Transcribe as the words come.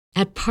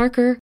At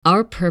Parker,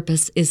 our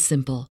purpose is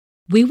simple.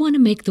 We want to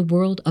make the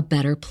world a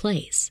better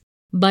place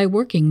by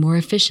working more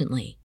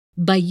efficiently,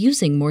 by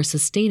using more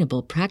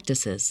sustainable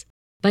practices,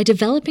 by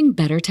developing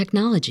better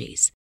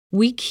technologies.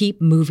 We keep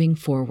moving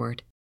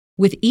forward.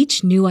 With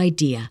each new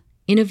idea,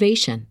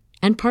 innovation,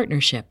 and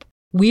partnership,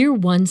 we're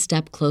one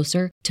step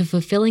closer to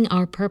fulfilling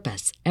our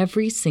purpose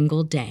every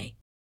single day.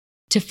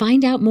 To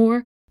find out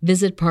more,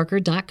 visit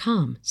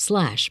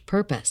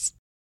parker.com/purpose.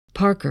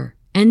 Parker,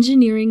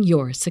 engineering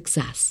your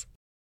success.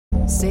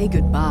 Say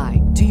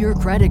goodbye to your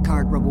credit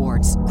card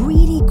rewards.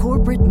 Greedy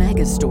corporate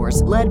mega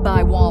stores, led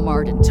by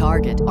Walmart and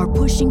Target, are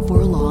pushing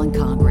for a law in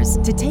Congress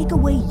to take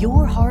away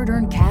your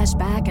hard-earned cash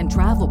back and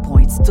travel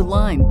points to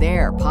line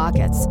their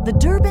pockets. The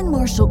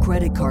Durbin-Marshall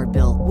credit card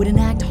bill would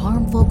enact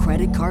harmful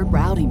credit card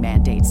routing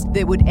mandates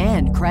that would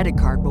end credit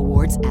card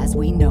rewards as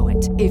we know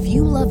it. If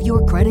you love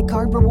your credit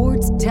card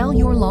rewards, tell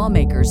your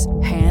lawmakers,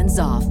 hands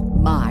off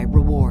my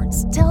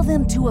rewards. Tell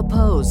them to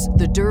oppose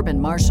the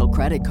Durbin-Marshall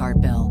credit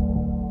card bill.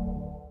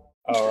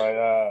 All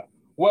right.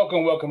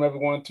 Welcome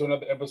everyone to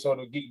another episode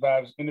of Geek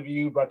Vibes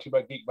Interview brought to you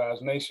by Geek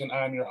Vibes Nation.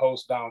 I'm your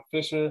host, Don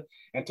Fisher,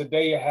 and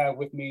today I have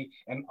with me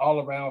an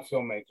all-around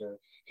filmmaker.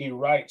 He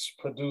writes,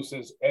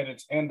 produces,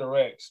 edits, and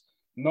directs.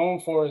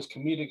 Known for his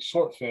comedic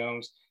short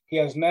films, he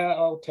has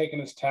now taken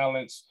his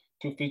talents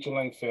to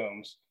feature-length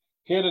films.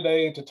 Here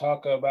today to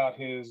talk about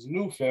his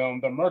new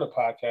film, The Murder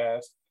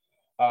Podcast,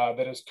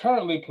 that is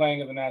currently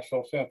playing at the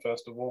Nashville Film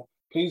Festival.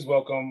 Please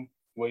welcome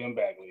William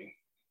Bagley.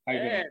 How you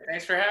doing?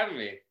 Thanks for having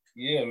me.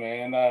 Yeah,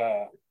 man.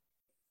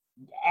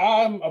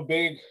 I'm a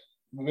big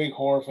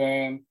horror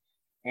fan,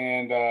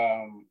 and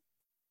I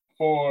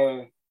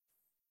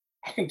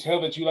can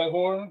tell that you like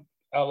horror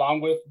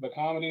along with the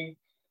comedy.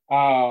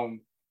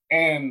 And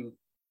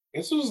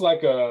this was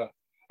like a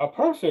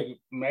perfect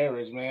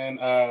marriage, man.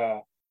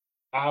 I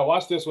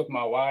watched this with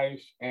my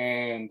wife,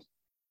 and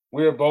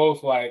we were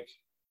both like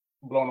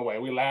blown away.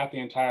 We laughed the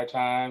entire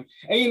time,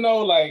 and you know,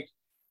 like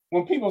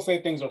when people say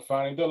things are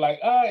funny, they're like,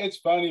 it's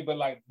funny, but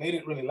like they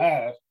didn't really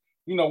laugh.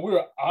 You know, we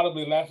were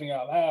audibly laughing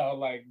out loud.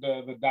 Like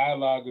the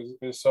dialogue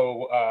is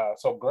so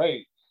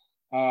great.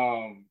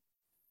 Thank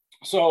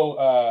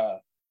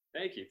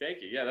you.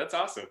 Yeah, that's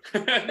awesome.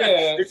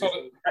 Yeah. So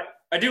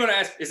I do want to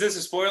ask: is this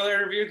a spoiler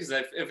interview? Because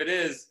if it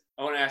is,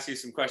 I want to ask you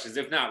some questions.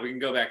 If not, we can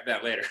go back to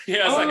that later. You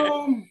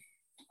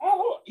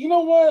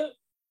know what?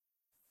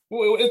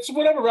 It's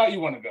whatever route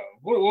you want to go.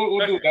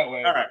 We'll do it that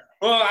way. All right.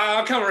 Well,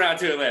 I'll come around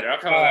to it later.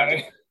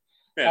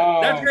 Yeah,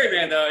 that's great,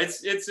 man. Though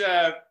it's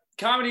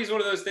comedy is one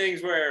of those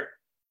things where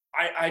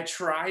I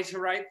try to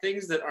write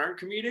things that aren't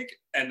comedic,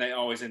 and they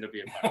always end up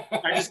being funny.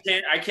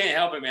 I can't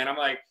help it, man. I'm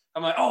like,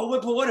 oh,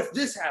 but what if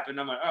this happened?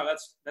 I'm like, oh,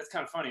 that's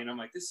kind of funny, and I'm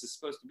like, this is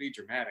supposed to be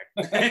dramatic.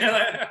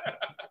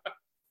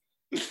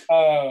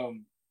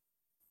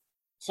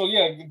 So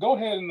yeah, go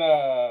ahead and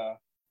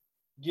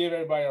give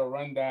everybody a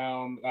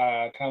rundown,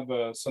 kind of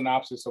the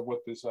synopsis of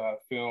what this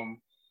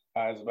film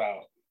is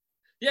about.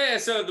 Yeah.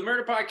 So the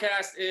Murder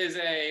Podcast is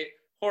a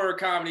horror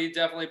comedy,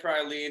 definitely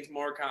probably leans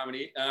more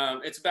comedy.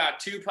 It's about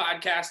two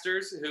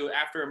podcasters who,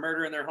 after a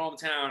murder in their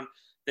hometown,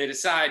 they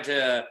decide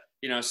to,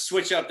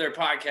 switch up their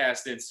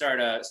podcast and start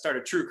a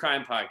true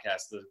crime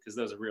podcast, because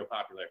those are real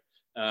popular.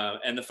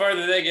 And the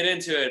farther they get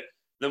into it,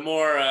 the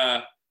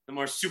more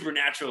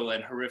supernatural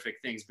and horrific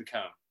things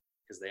become,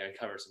 because they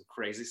uncover some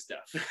crazy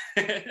stuff.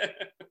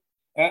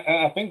 And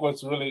I think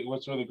what's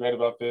really great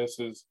about this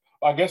is,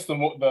 I guess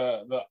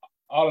the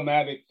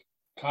automatic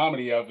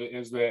comedy of it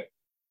is that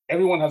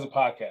everyone has a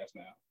podcast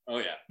now. Oh,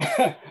 yeah.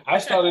 I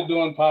started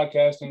doing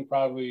podcasting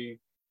probably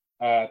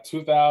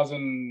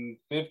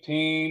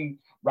 2015,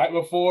 right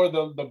before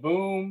the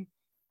boom.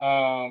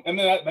 And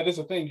then that is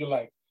the thing. You're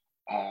like,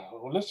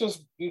 let's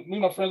just, me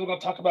and my friends are going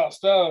to talk about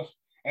stuff.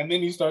 And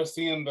then you start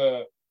seeing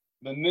the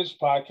niche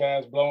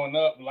podcast blowing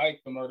up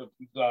like the Murder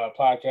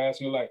Podcast.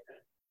 And you're like,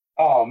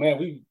 oh, man,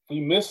 we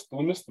missed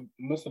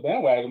the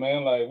bandwagon,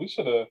 man. Like, we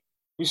should have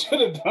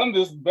done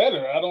this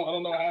better. I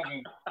don't know what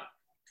happened.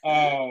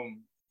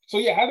 So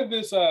yeah, how did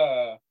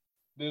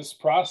this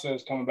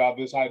process come about?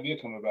 This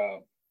idea come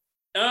about?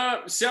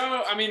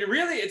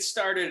 Really, it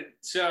started.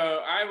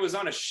 So I was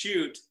on a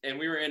shoot, and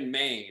we were in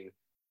Maine,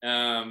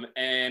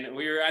 and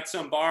we were at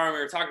some bar, and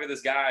we were talking to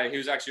this guy. He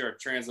was actually our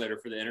translator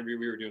for the interview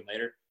we were doing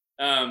later.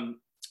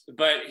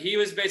 But he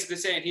was basically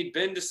saying he'd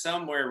been to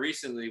somewhere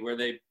recently where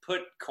they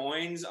put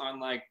coins on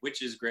like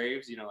witches'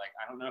 graves. I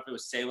don't know if it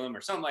was Salem or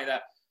something like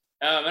that.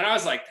 And I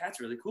was like, that's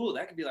really cool.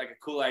 That could be like a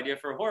cool idea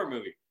for a horror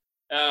movie.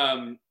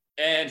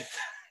 And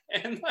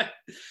like,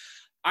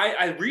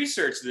 I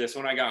researched this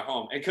when I got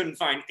home and couldn't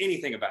find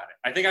anything about it.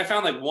 I think I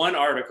found like one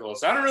article.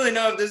 So I don't really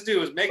know if this dude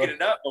was making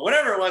it up, but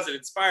whatever it was, it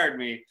inspired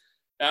me.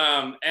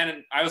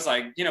 And I was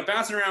like,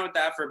 bouncing around with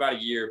that for about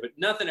a year, but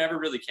nothing ever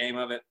really came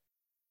of it.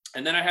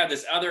 And then I had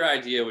this other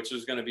idea, which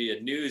was going to be a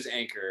news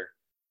anchor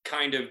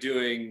kind of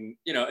doing,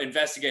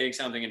 investigating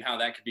something and how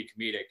that could be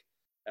comedic.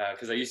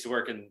 Because I used to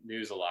work in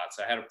news a lot.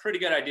 So I had a pretty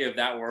good idea of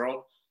that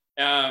world.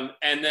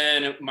 And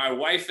then my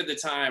wife at the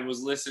time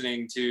was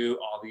listening to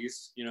all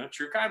these,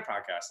 true crime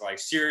podcasts like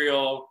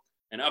Serial,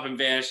 and Up and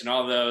Vanished and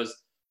all those.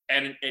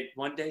 And it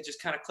one day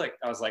just kind of clicked.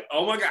 I was like,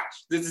 oh my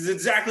gosh, this is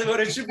exactly what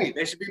it should be.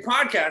 They should be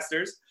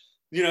podcasters,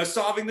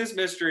 solving this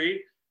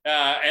mystery.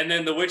 And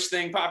then the witch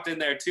thing popped in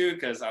there too,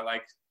 because I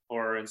like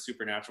horror and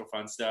supernatural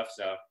fun stuff.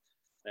 So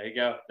there you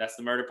go. That's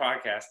the Murder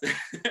Podcast.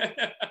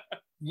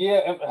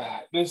 Yeah,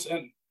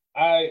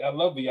 I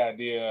love the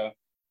idea,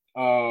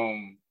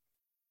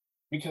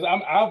 because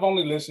I've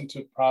only listened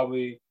to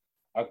probably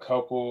a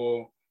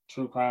couple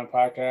true crime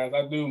podcasts.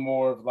 I do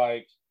more of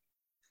like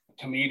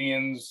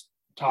comedians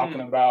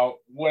talking about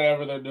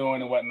whatever they're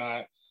doing and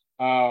whatnot.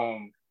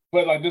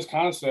 But like this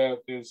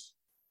concept is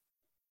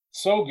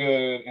so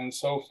good and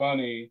so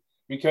funny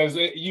because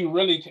you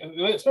really,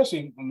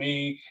 especially for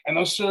me, and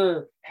I'm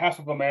sure half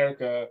of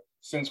America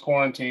since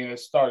quarantine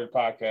has started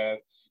podcast.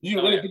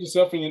 You really put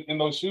yourself in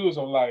those shoes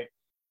of like,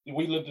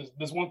 we live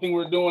this one thing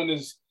we're doing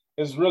is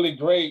really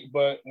great,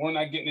 but we're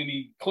not getting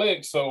any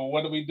clicks. So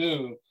what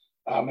do?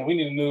 Oh man, we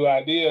need a new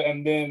idea.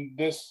 And then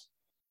this,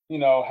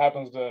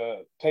 happens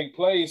to take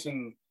place,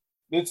 and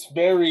it's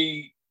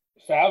very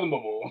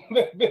fathomable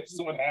that this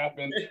would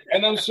happen.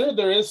 And I'm sure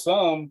there is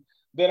some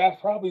that have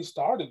probably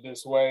started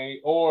this way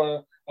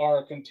or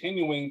are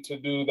continuing to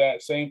do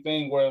that same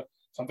thing where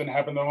something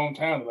happened in their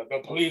hometown. Like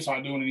the police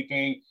aren't doing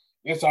anything.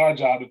 It's our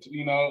job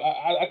to,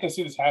 I can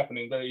see this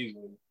happening very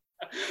easily.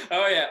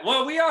 Oh yeah.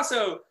 Well, we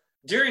also,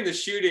 during the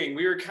shooting,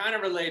 we were kind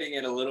of relating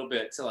it a little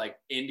bit to like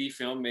indie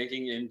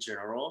filmmaking in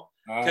general.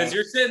 Because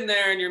you're sitting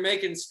there and you're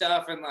making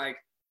stuff and like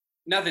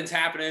nothing's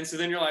happening. So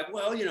then you're like,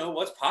 well,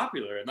 what's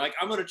popular? And like,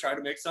 I'm going to try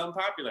to make something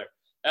popular.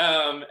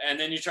 And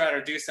then you try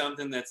to do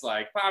something that's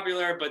like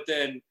popular, but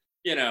then,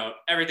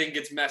 everything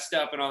gets messed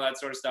up and all that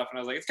sort of stuff. And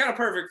I was like, it's kind of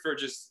perfect for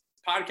just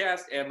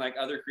podcast and like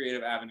other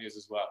creative avenues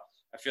as well.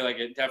 I feel like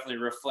it definitely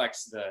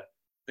reflects the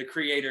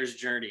creator's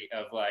journey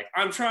of like,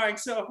 I'm trying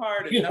so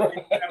hard and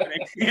nothing's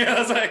happening. I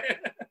was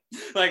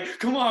like,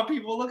 come on,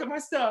 people, look at my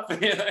stuff.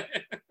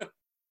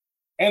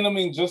 And I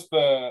mean, just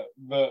the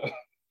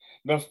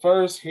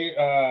first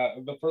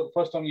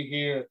first time you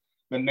hear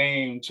the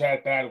name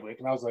Chad Thadwick,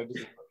 and I was like,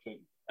 this is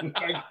perfect.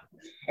 Like,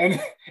 and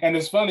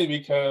it's funny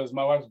because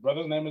my wife's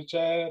brother's name is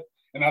Chad,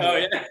 and I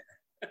was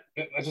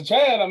it's a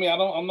Chad. I mean, I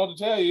don't know what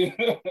to tell you.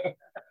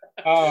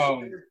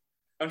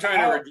 I'm trying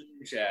to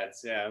redeem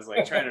Chad's. Yeah, I was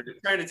like trying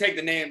to take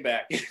the name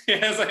back.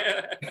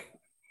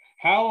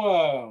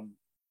 How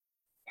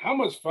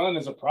much fun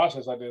is a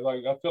process like this?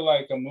 Like, I feel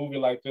like a movie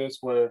like this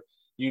where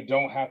you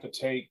don't have to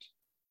take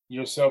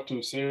yourself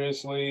too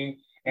seriously,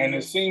 and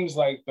it seems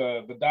like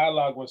the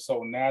dialogue was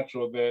so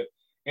natural that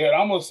it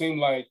almost seemed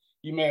like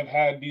you may have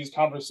had these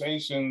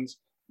conversations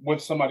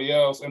with somebody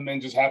else and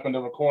then just happened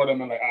to record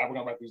them and like, we're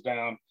gonna write these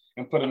down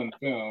and put them in the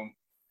film.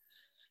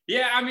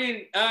 Yeah, I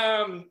mean,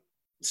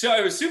 so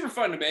it was super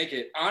fun to make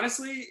it.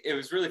 Honestly, it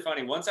was really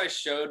funny. Once I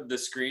showed the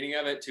screening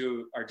of it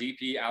to our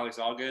DP, Alex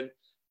Allgood,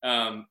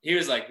 he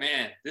was like,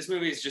 man, this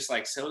movie is just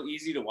like so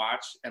easy to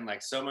watch and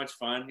like so much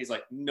fun. He's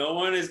like, no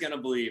one is going to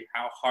believe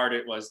how hard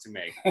it was to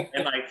make.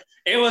 And like,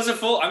 it was a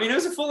full on,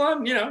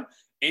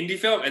 indie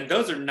film. And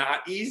those are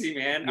not easy,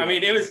 man. Yeah. I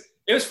mean,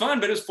 it was fun,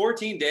 but it was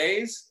 14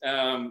 days,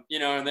 and they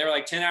were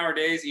like 10-hour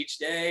days each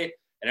day.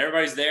 And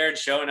everybody's there and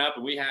showing up.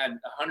 And we had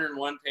a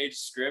 101-page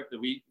script that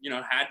we,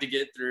 had to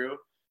get through.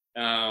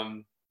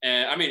 And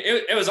I mean,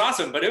 it was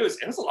awesome, but it was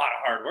a lot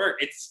of hard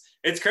work.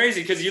 It's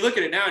crazy because you look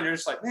at it now and you're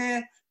just like,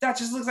 man, that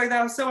just looks like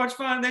that was so much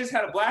fun. They just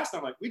had a blast.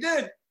 I'm like, we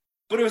did,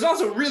 but it was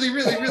also really,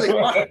 really, really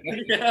fun.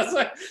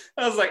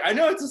 I was like, I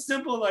know it's a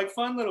simple, like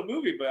fun little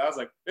movie, but I was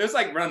like, it was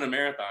like running a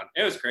marathon.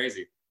 It was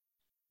crazy.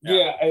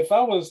 Yeah. If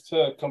I was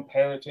to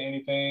compare it to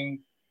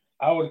anything,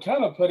 I would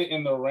kind of put it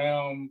in the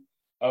realm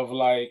of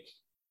like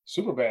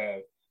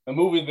Superbad, a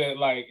movie that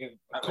like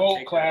a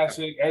cult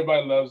classic.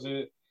 Everybody loves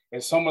it.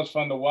 It's so much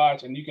fun to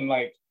watch, and you can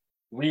like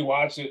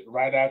rewatch it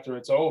right after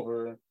it's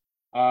over.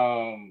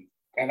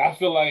 And I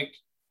feel like,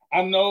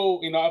 I know,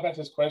 I've asked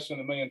this question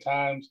a million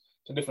times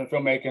to different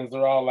filmmakers.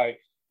 They're all like,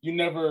 you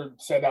never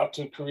set out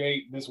to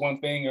create this one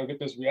thing or get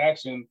this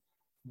reaction,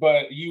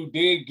 but you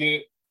did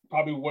get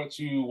probably what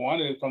you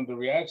wanted from the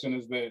reaction,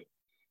 is that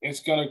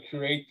it's going to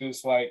create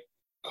this like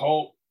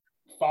cult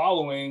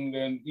following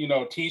and,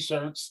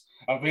 t-shirts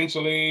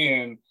eventually,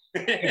 and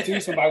see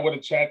somebody with a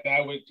Chad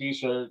Thadwick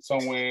t-shirt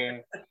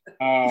somewhere.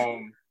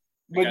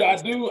 But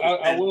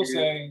I will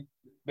say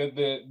that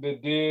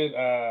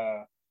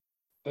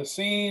the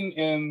scene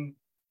in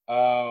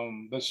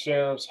the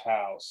sheriff's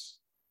house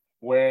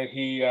where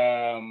he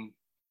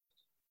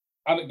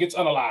gets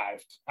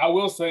unalived, I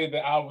will say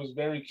that I was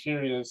very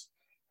curious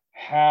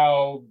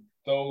how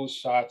those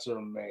shots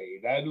are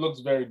made. That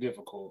looks very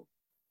difficult.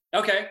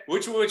 Okay,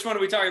 which one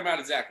are we talking about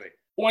exactly?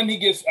 When he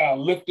gets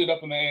lifted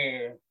up in the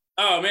air.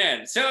 Oh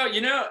man, so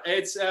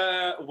it's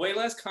way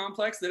less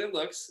complex than it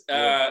looks.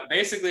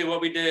 Basically,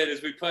 what we did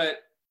is we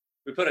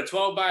put a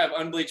 12 by of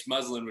unbleached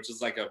muslin, which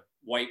is like a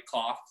white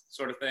cloth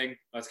sort of thing.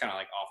 Well, it's kind of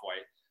like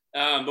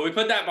off-white, but we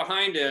put that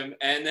behind him,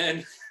 and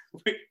then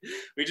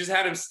we just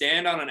had him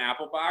stand on an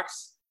apple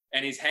box,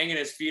 and he's hanging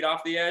his feet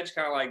off the edge,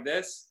 kind of like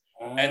this,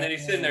 and then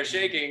he's sitting there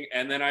shaking,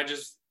 and then I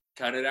just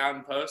cut it out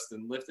in post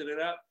and lifted it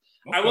up.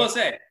 Okay. I will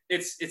say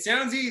it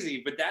sounds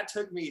easy, but that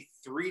took me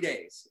 3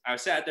 days. I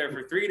sat there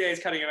for 3 days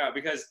cutting it out,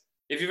 because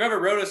if you've ever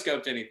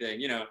rotoscoped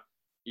anything, you know,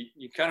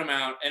 you cut him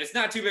out and it's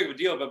not too big of a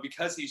deal, but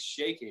because he's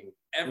shaking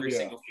every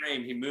single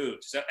frame he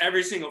moved. So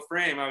every single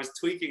frame I was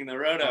tweaking the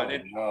roto.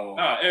 It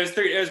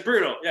was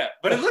brutal. Yeah.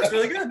 But it looks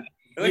really good.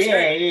 It looks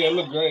great. Yeah, it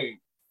looked great.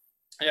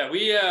 Yeah,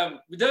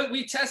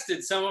 we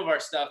tested some of our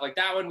stuff. Like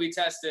that one we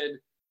tested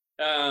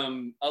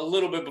a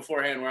little bit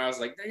beforehand, where I was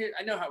like,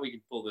 I know how we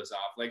can pull this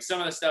off. Like some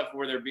of the stuff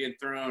where they're being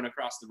thrown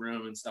across the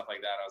room and stuff like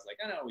that, I was like,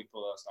 I know we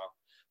pull this off.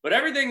 But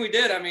everything we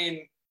did, I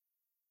mean,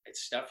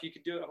 it's stuff you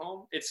could do at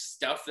home. It's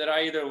stuff that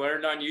I either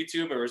learned on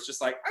YouTube or was just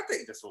like, I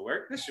think this will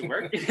work. This should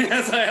work.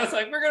 I was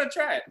like, we're gonna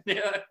try it.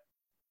 Yeah.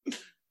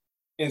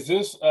 Is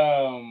this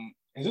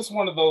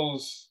one of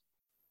those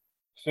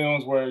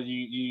films where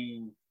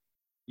you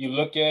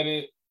look at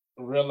it,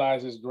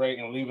 realize it's great,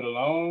 and leave it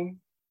alone?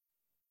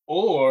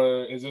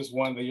 Or is this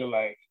one that you're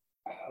like,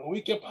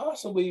 we could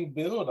possibly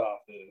build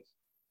off this?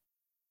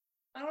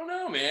 I don't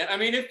know, man. I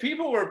mean, if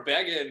people were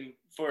begging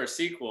for a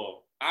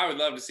sequel, I would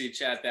love to see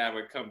Chad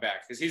Thadwick come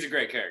back, because he's a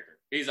great character.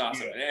 He's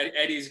awesome. Yeah.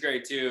 Eddie's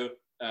great too.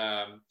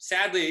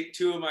 Sadly,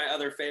 2 of my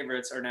other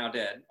favorites are now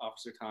dead.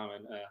 Officer Tom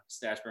and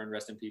Stashburn,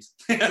 rest in peace.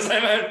 Yeah.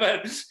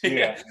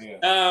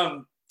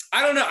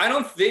 I don't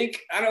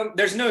know.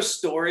 There's no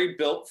story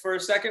built for a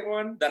second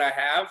one that I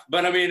have.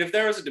 But I mean, if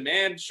there was a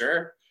demand,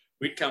 sure,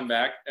 we'd come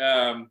back.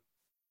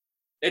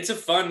 It's a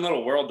fun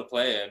little world to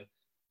play in.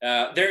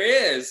 There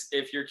is,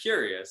 if you're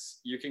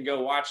curious, you can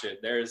go watch it.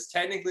 There's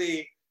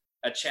technically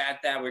a Chad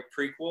Thadwick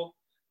prequel.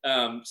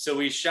 So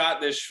we shot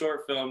this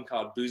short film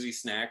called Boozy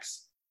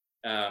Snacks.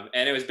 And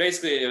it was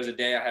a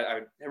day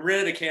I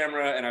rented a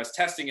camera and I was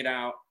testing it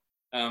out.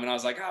 And I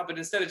was like, but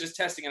instead of just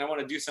testing it, I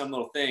want to do some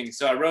little thing.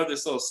 So I wrote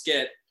this little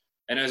skit,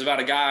 and it was about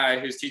a guy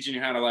who's teaching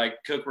you how to like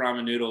cook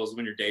ramen noodles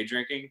when you're day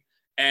drinking.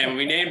 And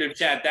we named him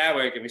Chad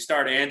Thadwick, and we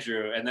starred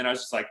Andrew. And then I was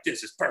just like,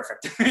 this is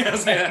perfect. I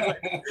was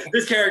like,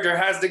 this character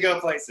has to go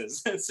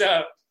places.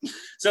 So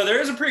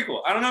there is a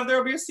prequel. I don't know if there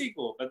will be a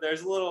sequel, but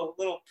there's a little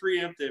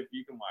preemptive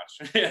you can watch.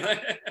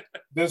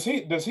 Does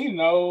he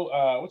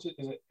know, is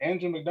it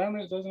Andrew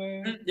McDermott, doesn't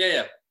he?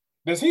 Yeah.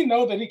 Does he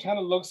know that he kind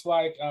of looks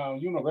like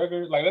Ewan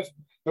McGregor? Like, that's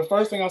the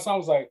first thing I saw.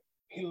 Was like,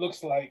 he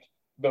looks like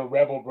the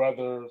rebel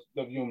brother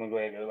of Ewan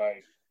McGregor,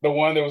 like the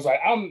one that was like,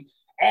 I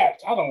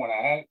don't want to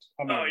act.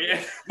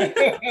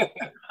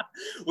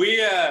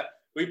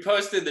 We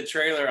posted the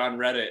trailer on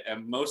Reddit,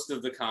 and most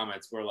of the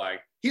comments were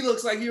like, he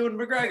looks like Ewan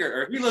McGregor,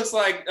 or he looks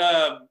like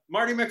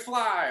Marty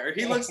McFly, or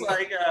he looks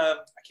like I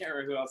can't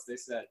remember who else they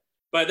said,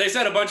 but they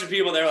said a bunch of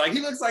people. They were like,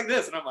 he looks like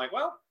this, and I'm like,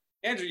 well,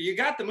 Andrew, you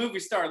got the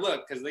movie star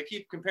look, because they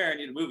keep comparing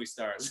you to movie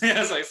stars. I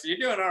was like, so you're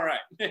doing all right.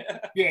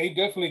 Yeah, he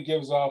definitely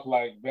gives off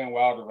like Ben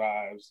Wilder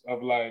vibes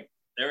of like,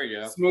 there we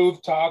go,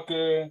 smooth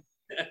talker.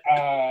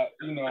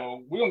 You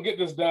know, we're gonna get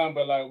this done,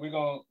 but like we're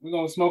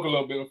gonna smoke a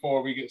little bit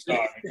before we get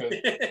started, because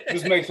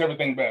this makes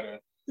everything better.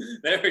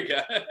 There we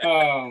go.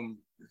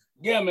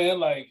 Yeah, man,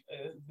 like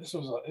it was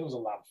a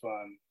lot of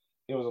fun.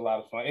 It was a lot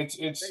of fun. It's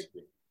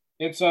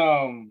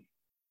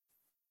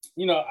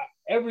you know,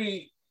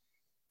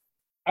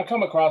 I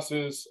come across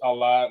this a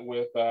lot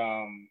with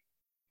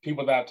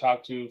people that I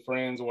talk to,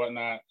 friends or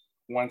whatnot.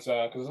 Once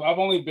because I've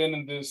only been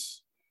in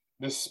this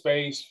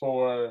space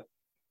for,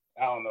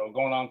 I don't know,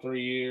 going on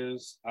 3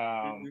 years.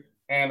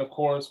 And of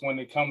course, when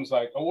it comes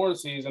like award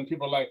season,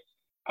 people are like,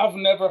 I've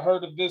never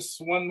heard of this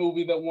one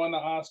movie that won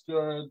an Oscar,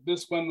 or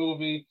this one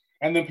movie.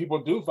 And then people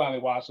do finally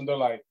watch, and they're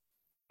like,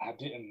 I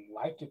didn't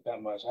like it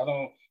that much.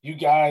 You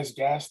guys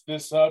gassed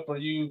this up, or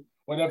you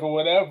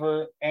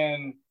whatever.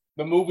 And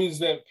the movies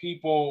that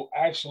people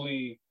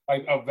actually,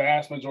 like a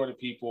vast majority of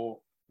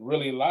people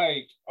really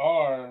like,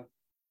 are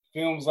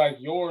films like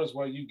yours,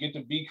 where you get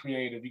to be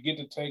creative, you get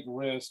to take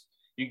risks,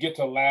 you get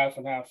to laugh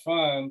and have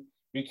fun,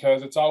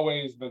 because it's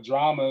always the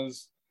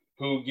dramas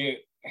who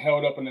get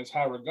held up in this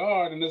high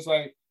regard. And it's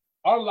like,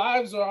 our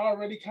lives are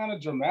already kind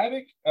of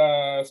dramatic,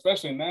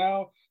 especially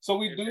now. So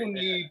we do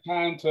need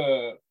time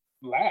to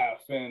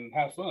laugh and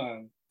have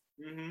fun.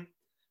 Mm-hmm.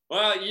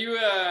 Well, you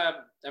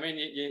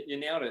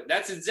nailed it.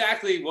 That's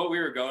exactly what we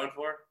were going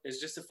for. It's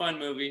just a fun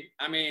movie.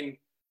 I mean,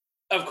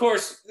 of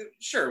course,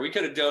 sure, we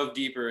could have dove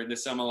deeper into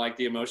some of like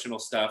the emotional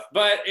stuff,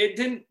 but it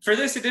didn't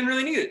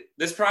really need it.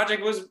 This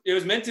project was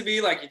meant to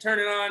be like, you turn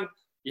it on,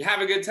 you have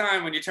a good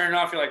time. When you turn it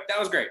off, you're like, that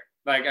was great.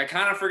 Like, I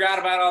kind of forgot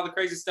about all the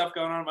crazy stuff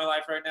going on in my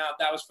life right now.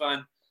 That was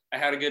fun. I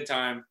had a good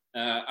time.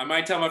 I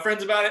might tell my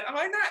friends about it. I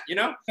might not, you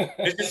know?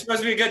 It's just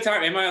supposed to be a good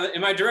time.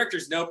 In my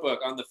director's notebook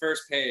on the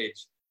first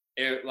page,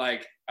 I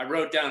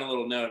wrote down a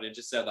little note, and it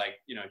just said, like,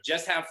 you know,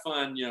 just have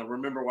fun, you know,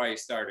 remember why you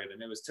started.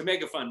 And it was to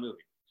make a fun movie.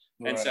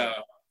 Right. And so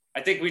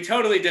I think we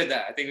totally did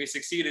that. I think we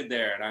succeeded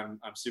there, and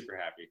I'm super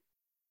happy.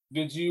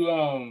 Did you,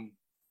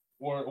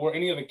 were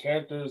any of the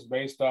characters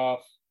based off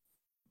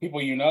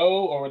people you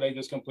know, or were they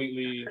just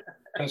completely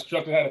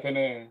constructed out of thin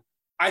air?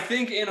 I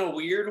think in a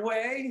weird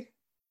way,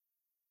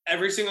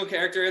 every single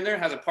character in there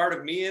has a part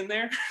of me in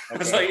there.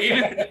 Okay. It's like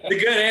even the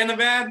good and the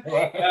bad.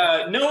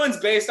 Right. No one's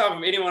based off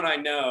of anyone I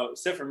know,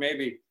 except for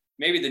maybe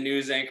the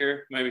news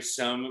anchor, maybe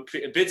some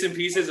bits and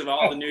pieces of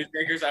all the news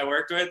anchors I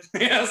worked with.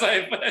 I was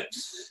like,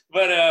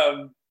 but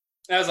I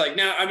was like,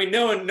 no, I mean,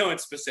 no one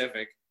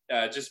specific.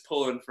 Just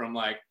pulling from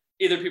like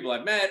either people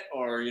I've met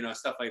or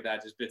stuff like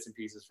that, just bits and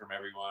pieces from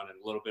everyone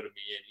and a little bit of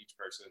me in each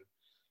person.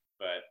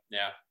 But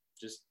yeah,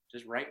 just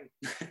writing.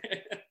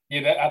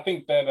 Yeah, I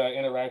think that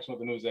interaction with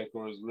the news anchor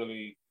was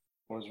really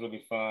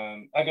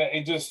fun. Like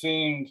it just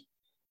seemed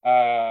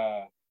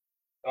a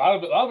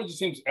lot of it just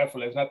seems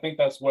effortless, and I think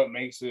that's what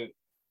makes it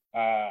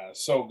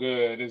so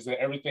good, is that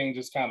everything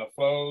just kind of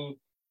flowed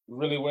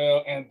really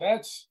well, and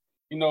that's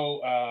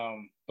the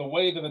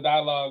way that the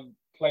dialogue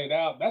played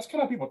out. That's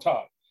kind of people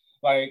talk.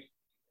 Like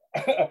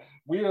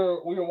we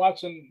were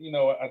watching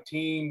a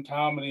teen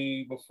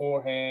comedy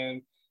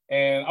beforehand,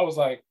 and I was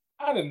like,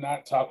 I did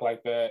not talk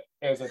like that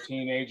as a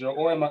teenager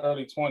or in my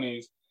early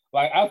 20s.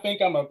 Like, I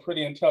think I'm a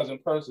pretty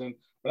intelligent person,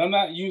 but I'm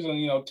not using,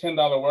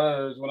 $10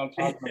 words when I'm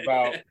talking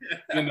about,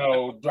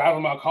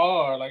 driving my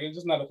car. Like, it's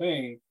just not a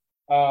thing.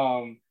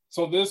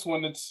 So this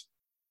one, it's,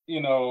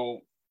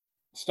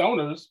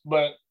 stoners,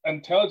 but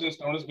intelligent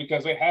stoners,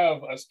 because they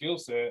have a skill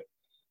set.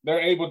 They're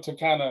able to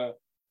kind of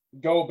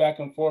go back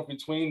and forth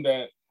between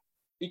that.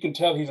 You can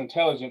tell he's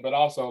intelligent, but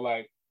also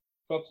like,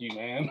 fuck you,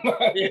 man.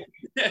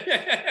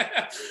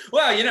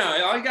 Well,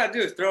 all you gotta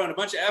do is throw in a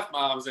bunch of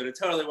F-bombs and it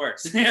totally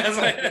works. It's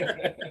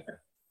like,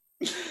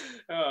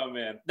 oh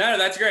man, no,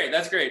 that's great.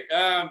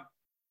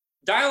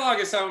 Dialogue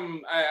is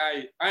something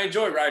I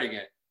enjoy writing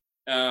it.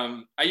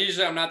 I'm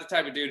not the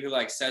type of dude who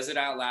like says it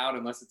out loud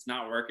unless it's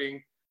not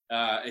working.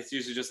 It's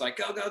usually just like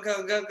go,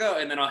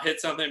 and then I'll hit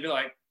something and be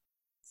like,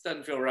 this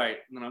doesn't feel right,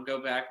 and then I'll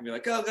go back and be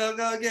like, go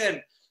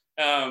again.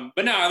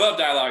 But no, I love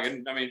dialogue,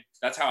 and I mean,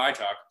 that's how I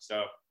talk.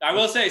 So I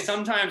will say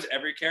sometimes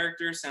every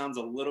character sounds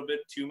a little bit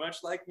too much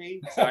like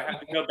me. So I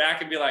have to go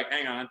back and be like,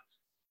 hang on,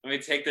 let me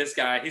take this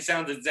guy. He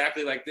sounds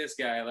exactly like this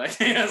guy.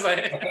 Like, I was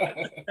like,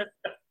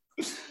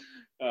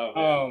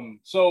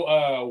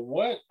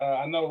 what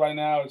I know right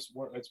now it's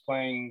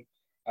playing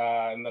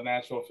in the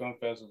Nashville Film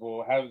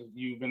Festival. Have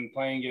you been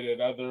playing it at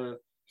other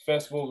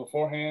festivals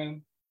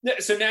beforehand?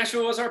 So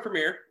Nashville was our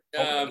premiere.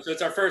 Okay. So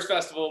it's our first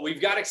festival.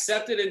 We've got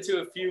accepted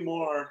into a few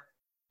more.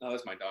 Oh,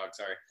 that's my dog.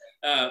 Sorry.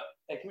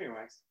 Hey, come here,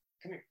 Max.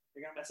 Come here.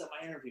 You're gonna mess up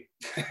my interview.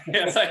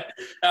 Yeah, it's like,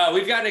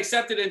 we've gotten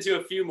accepted into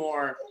a few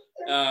more,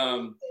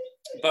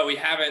 but we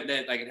haven't.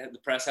 That like the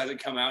press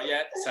hasn't come out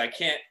yet, so I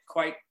can't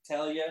quite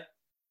tell you.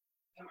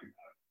 Come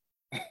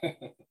here,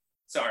 dog.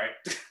 Sorry.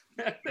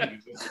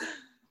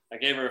 I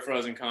gave her a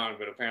frozen Kong,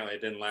 but apparently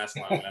it didn't last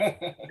long enough.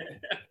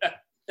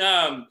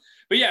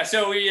 But yeah,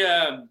 so we.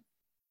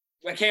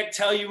 I can't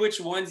tell you which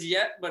ones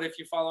yet, but if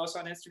you follow us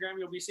on Instagram,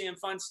 you'll be seeing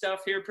fun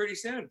stuff here pretty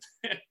soon.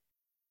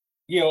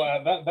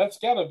 That's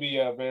got to be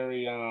a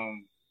very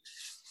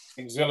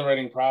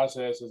exhilarating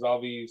process, is all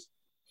these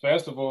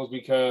festivals,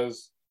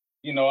 because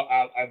these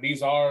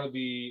are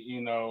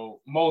the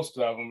most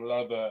of them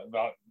are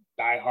the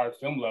diehard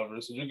film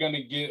lovers, so you're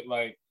gonna get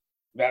like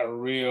that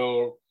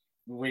real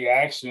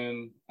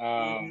reaction.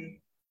 And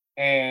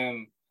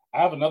I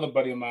have another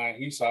buddy of mine.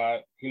 He saw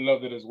it. He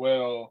loved it as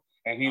well.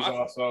 And he's awesome.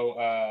 Also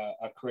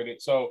a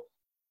critic. So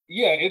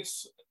yeah,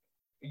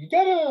 you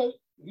got a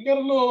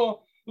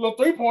little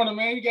 3-pointer,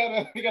 man. You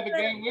got the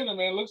game winner,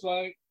 man. It looks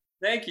like.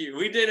 Thank you.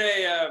 We did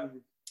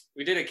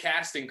a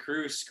cast and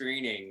crew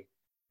screening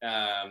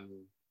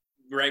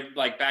right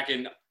like back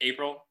in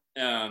April.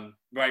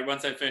 Right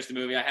once I finished the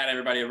movie, I had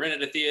everybody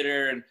rented a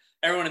theater, and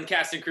everyone in the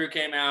cast and crew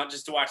came out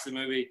just to watch the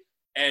movie.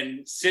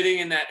 And sitting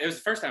in that, it was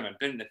the first time I've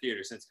been in the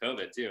theater since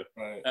COVID too.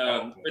 Right.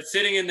 But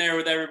sitting in there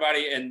with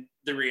everybody and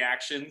the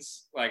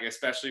reactions, like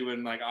especially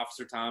when like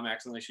Officer Tom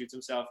accidentally shoots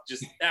himself,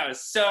 just that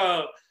was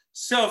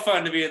so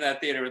fun to be in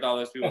that theater with all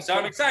those people. So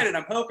I'm excited.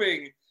 I'm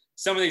hoping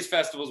some of these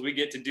festivals we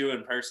get to do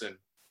in person,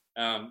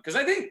 because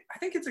I think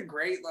it's a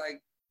great like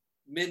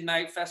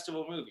midnight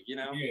festival movie.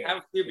 Yeah. Have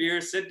a few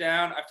beers, sit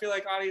down. I feel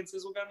like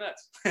audiences will go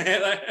nuts.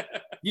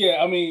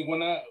 Yeah, I mean,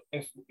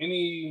 if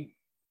any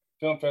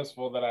film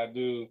festival that I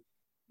do,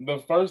 the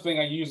first thing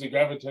I usually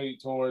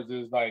gravitate towards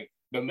is like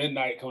the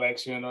Midnight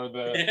Collection or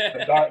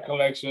the Dark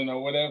Collection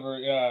or whatever.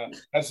 Yeah,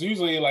 that's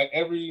usually like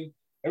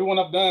everyone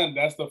I've done.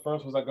 That's the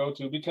first ones I go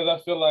to, because I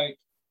feel like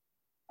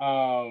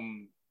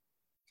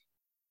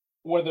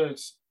whether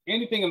it's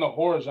anything in the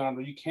horror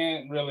genre, you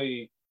can't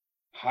really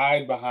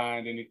hide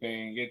behind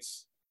anything.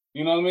 It's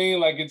what I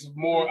mean. Like it's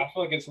more. I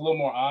feel like it's a little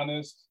more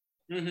honest,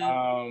 and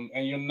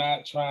you're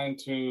not trying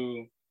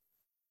to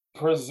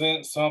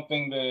present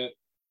something that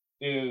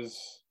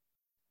is,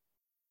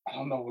 I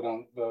don't know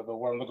what the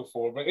word I'm looking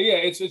for, but yeah,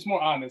 it's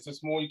more honest.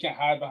 It's more, you can't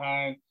hide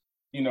behind,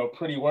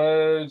 pretty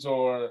words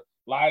or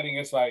lighting.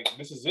 It's like,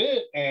 this is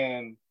it,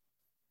 and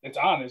it's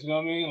honest. You know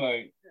what I mean?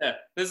 Like, yeah,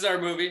 this is our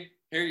movie.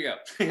 Here you go.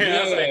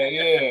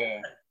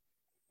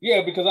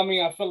 Yeah. Because I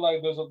mean, I feel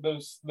like there's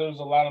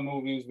a lot of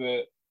movies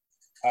that,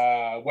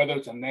 whether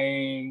it's a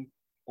name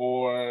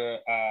or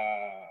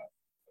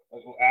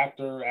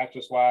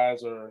actress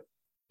wise or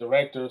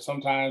directors,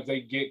 sometimes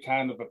they get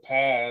kind of a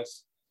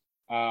pass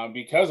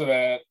because of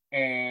that.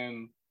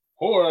 And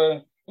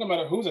horror, no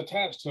matter who's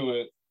attached to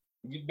it,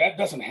 that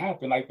doesn't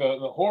happen. Like the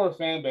horror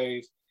fan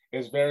base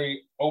is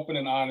very open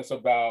and honest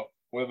about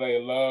whether they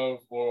love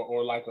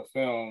or like a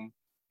film.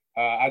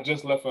 I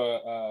just left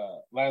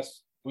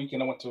last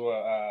weekend. I went to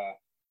a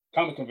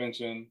comic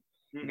convention,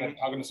 and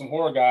talking to some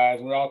horror guys,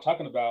 and we're all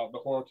talking about the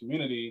horror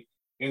community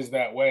is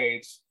that way.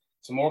 It's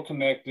more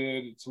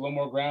connected. It's a little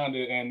more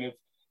grounded. And if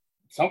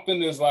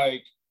something is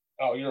like,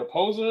 oh, you're a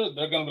poser,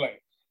 they're gonna be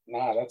like,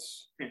 nah,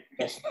 that's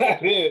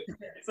not it.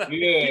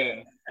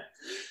 Yeah.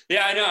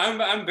 Yeah, I know.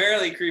 I'm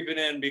barely creeping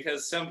in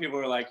because some people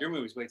are like, your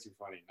movie's way too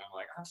funny. And I'm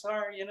like, I'm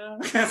sorry, you know.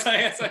 It's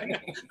like,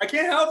 I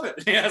can't help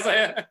it. Yeah, it's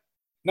like,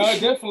 no,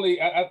 it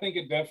definitely. I think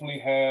it definitely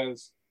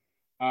has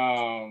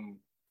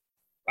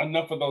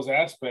enough of those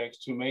aspects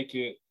to make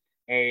it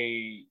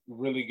a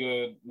really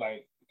good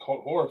like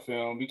horror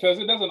film, because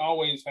it doesn't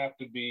always have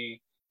to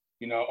be,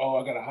 you know, oh,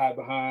 I gotta hide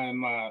behind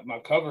my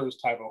covers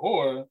type of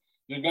horror.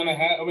 You're gonna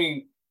have. I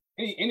mean,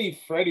 any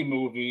Freddy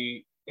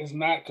movie is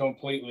not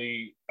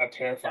completely a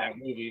terrifying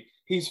movie.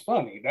 He's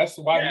funny. That's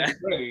why he's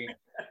Freddy.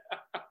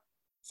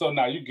 So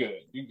no, you're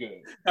good. You're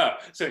good. Oh,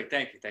 sorry.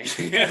 Thank you.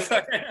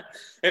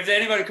 If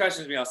anybody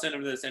questions me, I'll send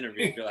them to this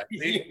interview and be like,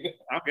 see,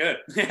 I'm good.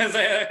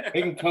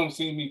 They can come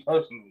see me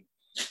personally.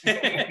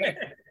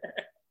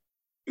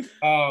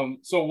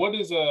 So what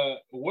was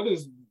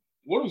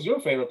your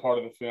favorite part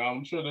of the film?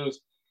 I'm sure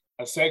there's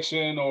a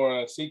section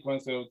or a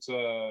sequence that's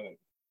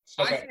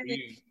stuck out for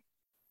you.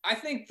 I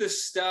think the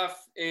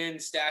stuff in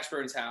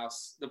Stashburn's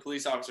house, the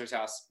police officer's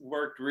house,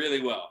 worked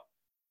really well.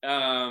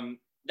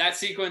 That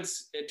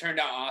sequence, it turned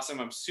out awesome.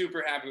 I'm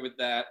super happy with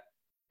that.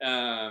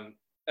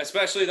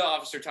 Especially the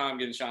Officer Tom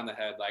getting shot in the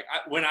head. Like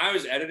when I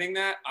was editing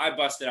that, I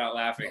busted out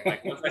laughing.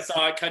 Like once I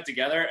saw it cut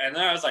together, and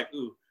then I was like,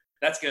 ooh,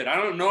 that's good. I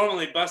don't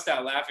normally bust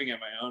out laughing at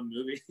my own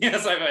movie. But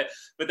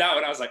that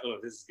one I was like, oh,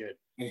 this is good.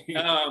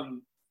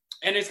 And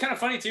it's kind of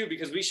funny too,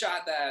 because we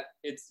shot that.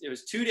 It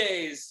was 2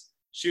 days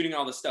shooting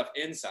all the stuff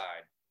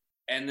inside.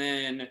 And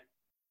then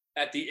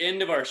at the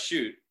end of our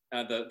shoot,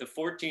 the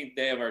 14th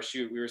day of our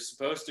shoot, we were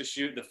supposed to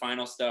shoot the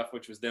final stuff,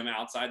 which was them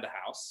outside the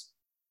house.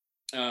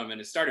 And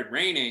it started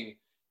raining,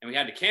 and we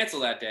had to cancel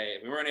that day.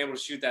 We weren't able to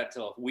shoot that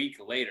till a week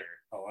later.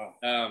 Oh,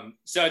 wow.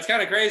 So it's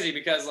kind of crazy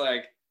because,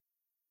 like,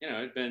 you know,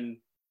 it'd been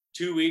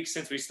 2 weeks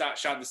since we shot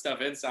the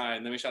stuff inside,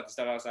 and then we shot the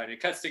stuff outside. It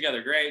cuts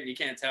together great. You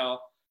can't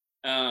tell.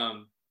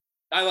 I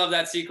love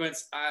that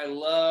sequence. I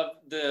love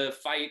the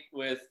fight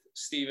with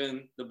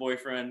Steven, the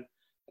boyfriend.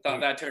 I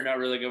thought that turned out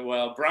really good.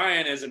 Well,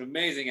 Brian is an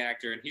amazing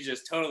actor, and he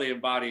just totally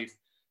embodied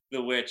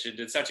the witch and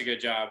did such a good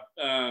job.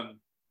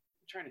 I'm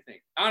trying to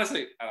think.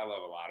 Honestly, I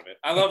love a lot of it.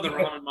 I love the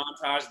ramen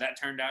montage. That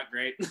turned out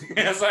great.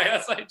 It's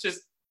like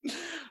just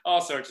all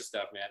sorts of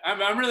stuff, man.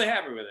 I'm really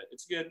happy with it.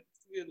 It's good.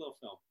 It's a good little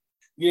film.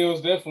 Yeah, it was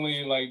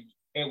definitely like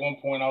at one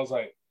point I was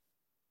like,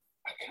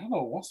 I kind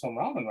of want some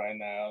ramen right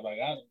now.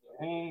 Like I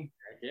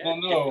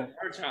don't know.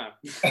 Hard time.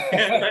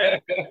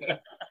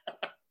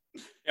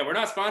 Yeah, we're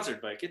not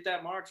sponsored, but get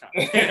that March on.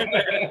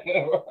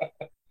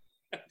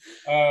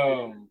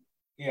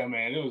 Yeah,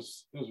 man, it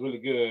was really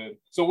good.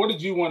 So what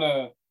did you want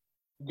to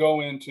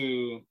go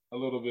into a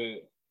little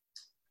bit?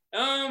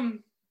 I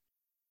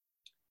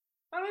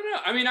don't know.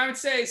 I mean, I would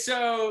say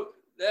so.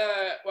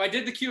 I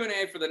did the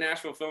Q&A for the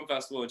Nashville Film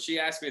Festival, and she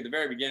asked me at the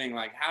very beginning,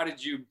 like, how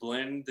did you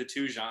blend the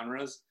two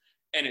genres?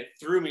 And it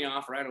threw me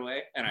off right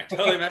away, and I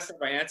totally messed up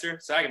my answer.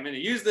 So I'm going to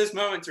use this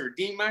moment to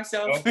redeem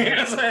myself.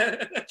 Okay.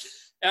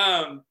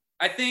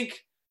 I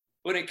think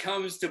when it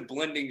comes to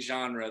blending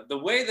genre, the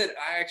way that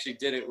I actually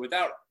did it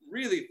without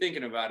really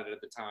thinking about it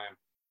at the time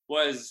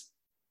was,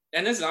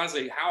 and this is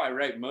honestly how I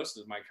write most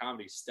of my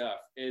comedy stuff,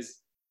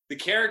 is the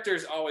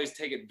characters always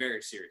take it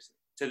very seriously.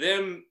 To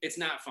them, it's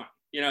not funny.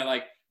 You know,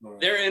 like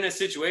they're in a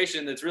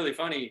situation that's really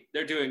funny.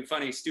 They're doing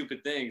funny,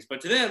 stupid things.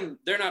 But to them,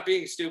 they're not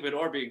being stupid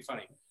or being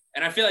funny.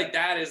 And I feel like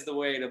that is the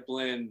way to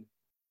blend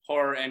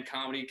horror and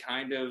comedy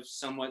kind of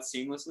somewhat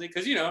seamlessly.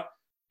 Because, you know,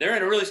 they're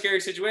in a really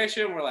scary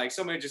situation where like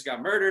somebody just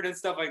got murdered and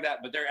stuff like that,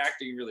 but they're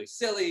acting really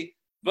silly.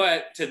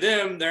 But to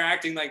them, they're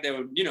acting like they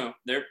would, you know,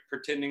 they're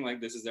pretending like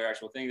this is their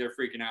actual thing. They're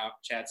freaking out.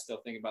 Chad's still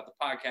thinking about the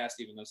podcast,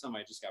 even though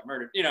somebody just got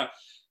murdered, you know.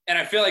 And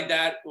I feel like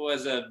that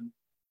is a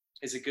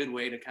good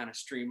way to kind of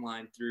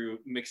streamline through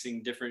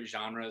mixing different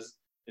genres,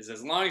 is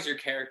as long as your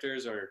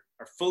characters are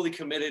fully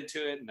committed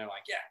to it and they're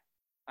like, yeah,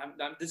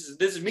 this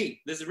is me.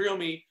 This is real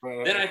me.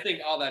 Right. Then I think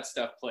all that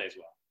stuff plays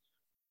well.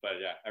 But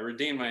yeah, I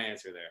redeemed my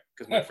answer there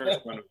because my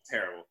first one was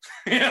terrible.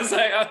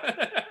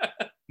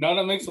 No,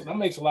 that makes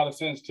a lot of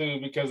sense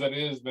too, because it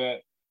is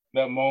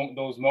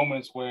those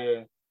moments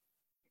where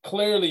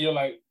clearly you're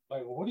like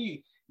what do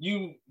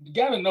you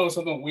got to know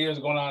something weird is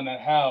going on in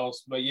that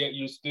house, but yet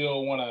you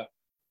still want to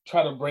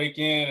try to break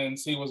in and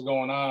see what's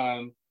going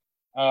on,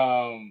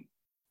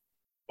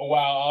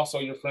 while also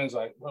your friends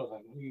like, bro,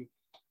 like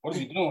what is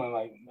he doing?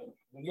 Like,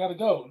 you got to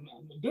go,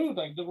 dude.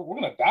 Like,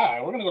 we're gonna die.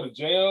 We're gonna go to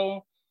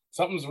jail.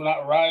 Something's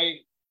not right.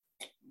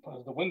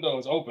 The window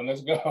is open.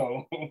 Let's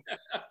go.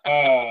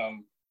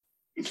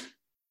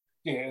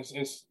 Yeah,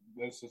 it's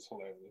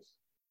hilarious.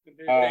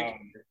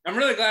 I'm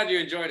really glad you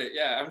enjoyed it.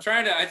 Yeah,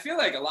 I feel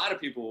like a lot of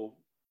people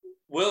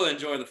will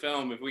enjoy the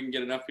film if we can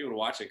get enough people to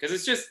watch it. Because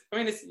it's just, I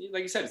mean, it's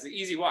like you said, it's an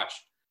easy watch.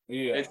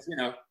 Yeah. It's,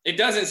 it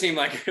doesn't seem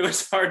like it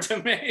was hard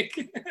to make.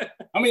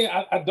 I mean,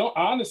 I don't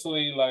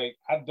honestly, like,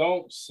 I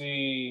don't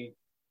see,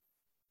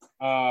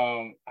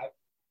 I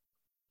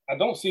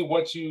don't see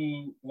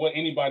what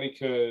anybody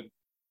could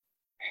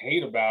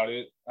hate about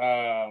it.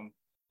 I'm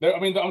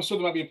sure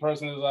there might be a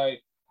person who's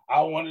like,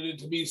 I wanted it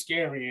to be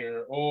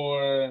scarier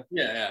or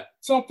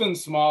something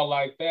small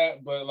like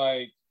that, but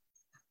like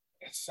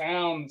it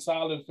sounds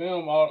solid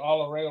film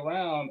all the way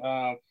around.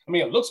 I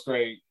mean, it looks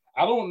great.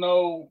 I don't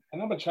know,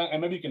 and I'm gonna try,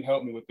 and maybe you can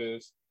help me with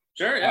this.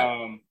 Sure,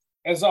 yeah.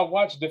 As I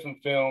watch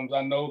different films,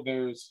 I know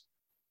there's,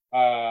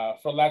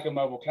 for lack of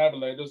my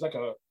vocabulary, there's like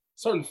a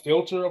certain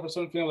filter over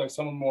certain films. Like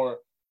some are more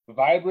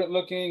vibrant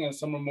looking, and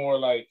some are more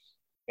like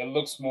it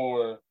looks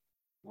more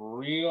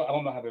real. I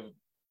don't know how to.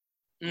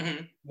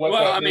 Mm-hmm.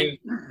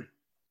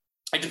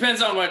 It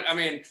depends on what I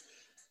mean.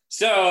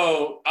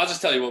 So I'll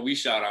just tell you what we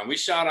shot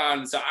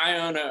on. So I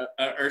own a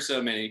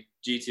Ursa Mini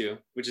G2,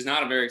 which is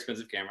not a very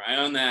expensive camera. I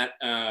own that.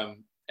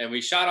 And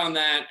we shot on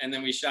that. And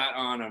then we shot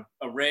on an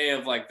array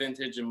of like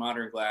vintage and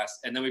modern glass.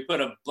 And then we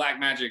put a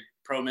Blackmagic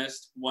Pro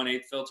Mist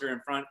 1/8 filter in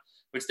front,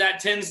 which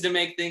that tends to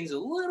make things a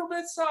little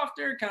bit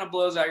softer, kind of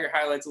blows out your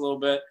highlights a little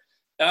bit.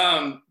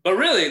 But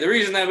really the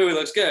reason that movie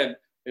looks good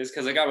is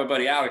because I got my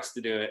buddy Alex to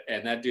do it,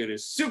 and that dude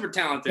is super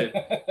talented.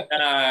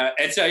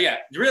 And so, yeah,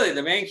 really,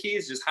 the main key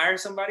is just hire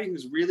somebody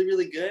who's really,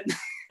 really good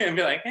and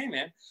be like, hey,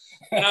 man.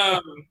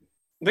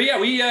 But yeah,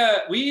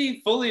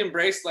 we fully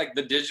embraced like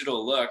the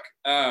digital look.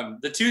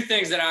 The two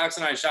things that Alex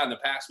and I shot in the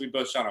past, we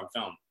both shot on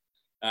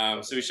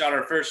film. So we shot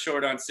our first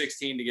short on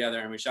 16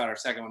 together, and we shot our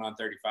second one on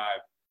 35.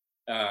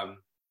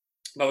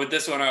 But with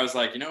this one, I was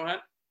like, you know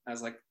what? I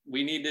was like,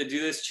 we need to do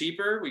this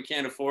cheaper. We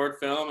can't afford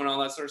film and all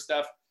that sort of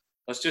stuff.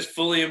 Let's just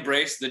fully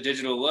embrace the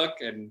digital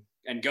look and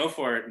go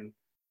for it. And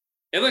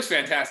it looks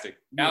fantastic.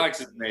 Yeah.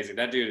 Alex is amazing.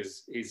 That dude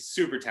he's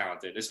super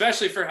talented,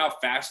 especially for how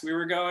fast we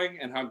were going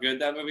and how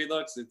good that movie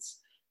looks.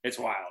 It's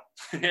wild.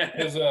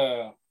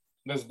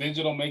 Does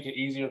digital make it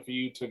easier for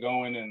you to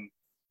go in and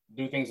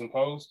do things in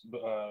post?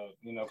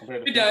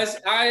 Compared to it does.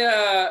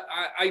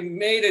 I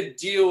made a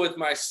deal with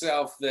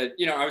myself that,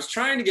 I was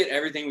trying to get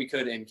everything we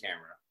could in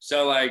camera.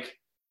 So like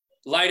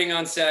lighting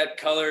on set,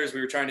 colors,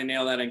 we were trying to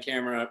nail that in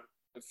camera.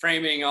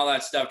 Framing, all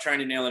that stuff, trying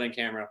to nail it in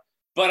camera.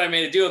 But I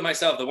made a deal with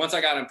myself that once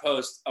I got in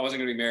post, I wasn't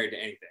going to be married to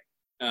anything.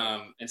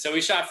 And so we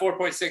shot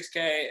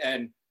 4.6K,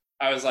 and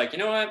I was like, you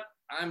know what?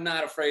 I'm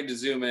not afraid to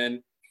zoom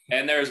in.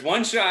 And there's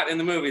one shot in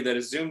the movie that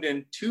is zoomed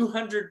in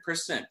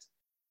 200%.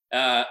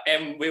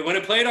 And when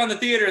it played on the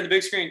theater and the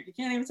big screen, you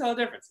can't even tell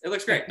the difference. It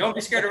looks great. Don't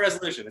be scared of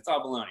resolution. It's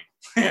all baloney.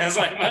 It's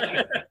like,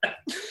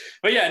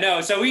 but yeah,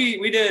 no. So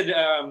we did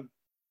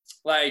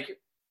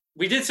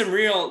we did some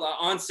real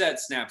on-set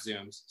snap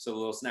zooms, so the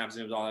little snap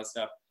zooms, all that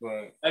stuff.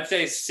 Right. I'd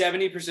say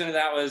 70% of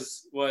that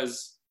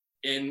was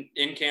in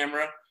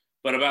camera,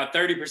 but about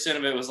 30%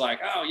 of it was like,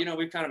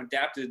 we've kind of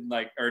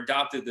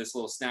adopted this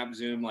little snap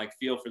zoom like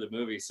feel for the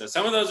movie. So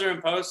some of those are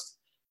in post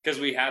because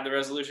we had the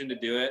resolution to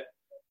do it.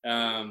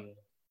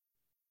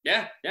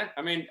 Yeah.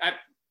 I mean,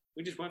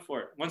 we just went for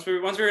it. Once we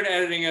were in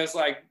editing, it was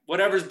like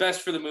whatever's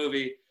best for the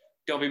movie.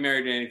 Don't be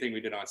married to anything we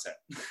did on set.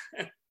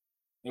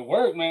 It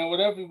worked, man.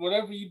 Whatever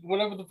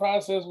the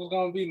process was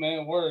gonna be, man,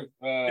 it worked.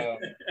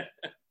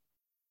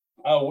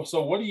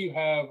 So what do you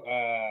have?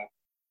 I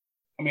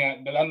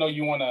know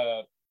you want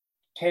to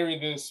carry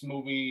this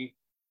movie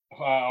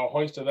or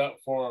hoist it up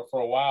for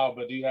a while,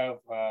 but do you have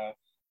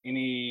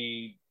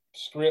any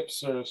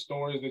scripts or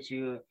stories that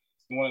you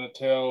want to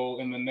tell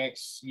in the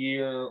next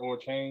year or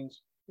change?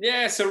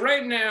 Yeah. So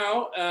right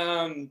now,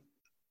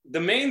 the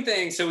main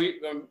thing. So we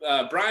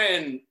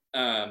Brian,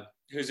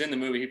 who's in the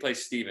movie, he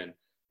plays Steven.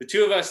 The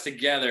two of us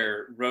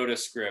together wrote a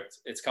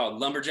script. It's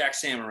called Lumberjack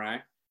Samurai.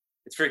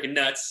 It's freaking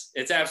nuts.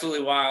 It's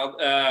absolutely wild.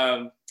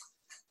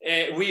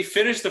 We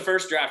finished the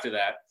first draft of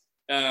that.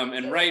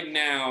 And right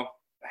now,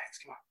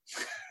 come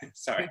on.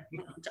 Sorry,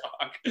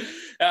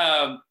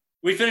 dog.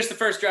 We finished the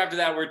first draft of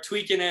that. We're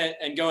tweaking it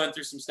and going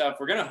through some stuff.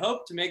 We're going to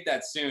hope to make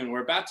that soon.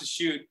 We're about to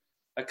shoot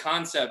a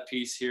concept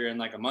piece here in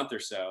like a month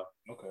or so.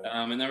 Okay.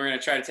 And then we're going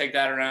to try to take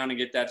that around and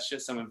get that to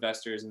some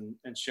investors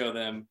and show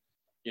them,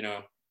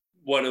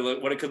 what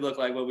it could look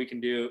like, what we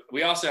can do.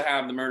 We also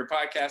have the Murder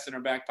Podcast in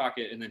our back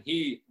pocket, and then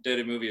he did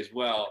a movie as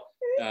well,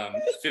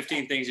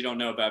 15 Things You Don't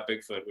Know About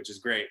Bigfoot, which is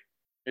great.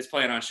 It's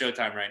playing on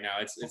Showtime right now.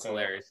 It's okay.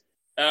 Hilarious.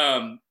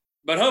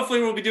 But hopefully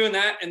we'll be doing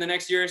that in the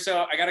next year or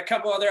so. I got a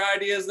couple other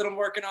ideas that I'm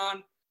working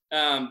on.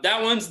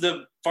 That one's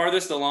the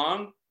farthest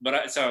along, but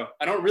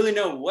I don't really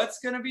know what's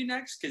going to be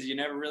next because you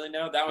never really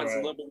know. That one's a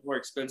little bit more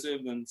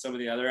expensive than some of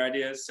the other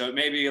ideas. So it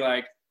may be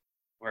like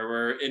where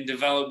we're in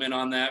development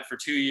on that for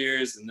 2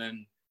 years, and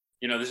then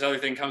this other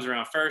thing comes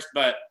around first,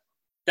 but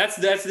that's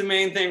the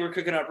main thing we're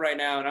cooking up right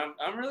now, and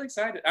I'm really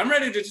excited. I'm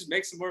ready to just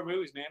make some more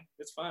movies, man.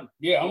 It's fun.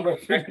 Yeah, I'm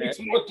ready to make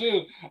some more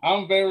too.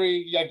 I'm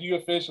very you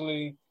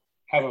officially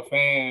have a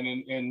fan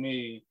in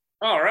me,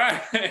 All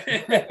right.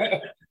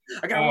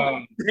 I got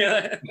one.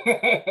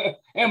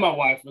 And my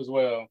wife as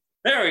well.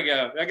 There we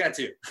go. I got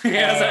two.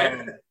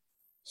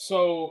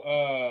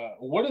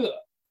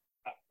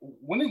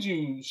 When did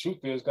you shoot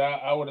this?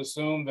 I would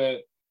assume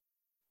that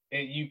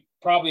you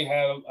probably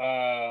had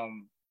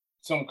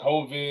some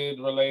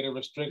COVID related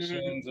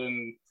restrictions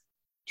and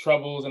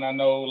troubles, and I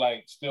know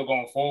like still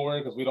going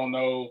forward because we don't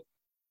know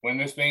when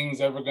this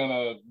thing's ever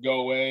gonna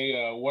go away.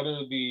 What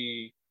are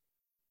the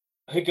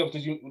hiccups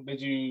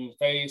did you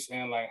face,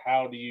 and like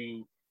how do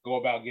you go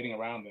about getting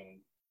around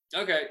them?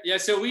 Okay, yeah.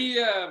 So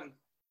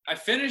I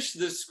finished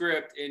the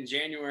script in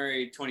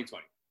January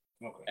 2020.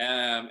 Okay.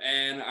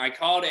 And I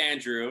called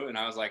Andrew and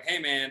I was like, hey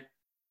man,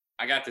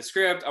 I got the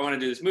script. I want to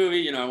do this movie.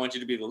 You know, I want you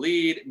to be the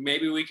lead.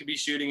 Maybe we could be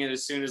shooting it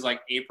as soon as like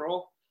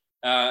April.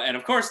 And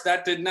of course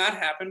that did not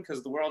happen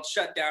because the world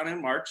shut down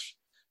in March.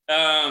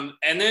 And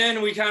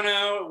then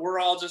we're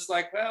all just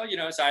like, well, you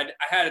know, so I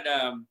had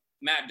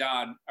Matt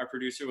Dodd, our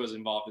producer, was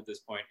involved at this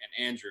point,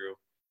 and Andrew.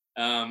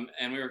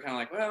 And we were kind of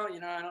like, well, you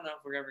know, I don't know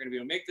if we're ever going to be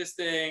able to make this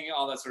thing.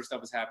 All that sort of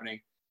stuff was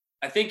happening.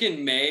 I think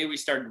in May, we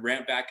started to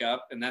ramp back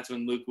up, and that's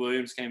when Luke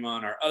Williams came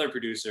on, our other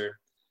producer.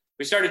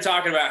 We started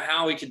talking about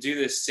how we could do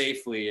this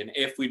safely and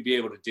if we'd be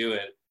able to do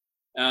it.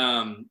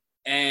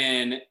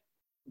 And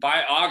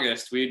by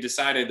August, we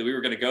decided that we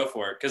were going to go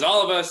for it because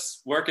all of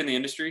us work in the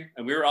industry,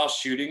 and we were all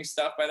shooting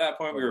stuff by that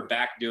point. We were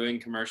back doing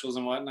commercials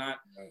and whatnot.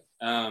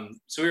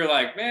 So we were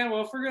like, man,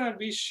 well, if we're going to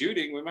be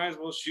shooting, we might as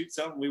well shoot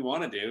something we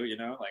want to do, you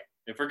know, like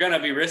if we're going to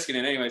be risking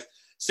it anyways.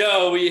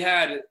 So we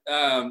had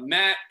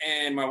Matt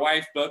and my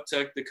wife both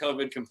took the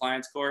COVID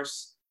compliance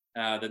course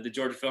that the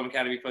Georgia Film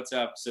Academy puts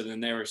up. So then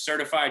they were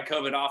certified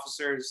COVID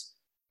officers.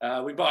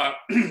 We bought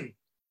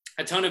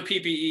a ton of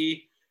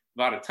PPE,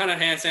 bought a ton of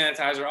hand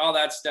sanitizer, all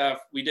that stuff.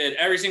 We did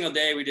every single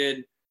day. We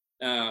did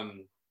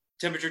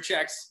temperature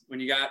checks when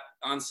you got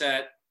on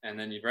set, and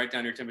then you write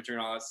down your temperature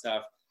and all that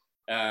stuff.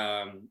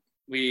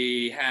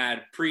 We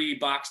had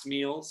pre-boxed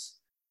meals.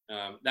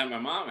 That my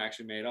mom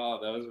actually made all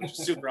of those, which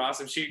is super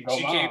awesome. She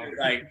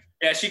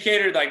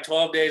catered like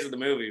 12 days of the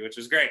movie, which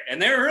was great. And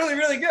they were really,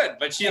 really good.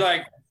 But she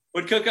like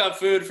would cook up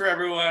food for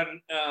everyone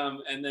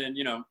and then,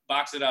 you know,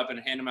 box it up and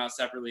hand them out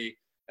separately.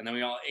 And then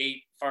we all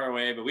ate far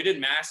away, but we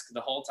did mask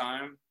the whole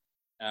time.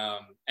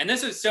 And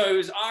it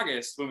was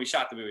August when we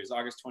shot the movie. It was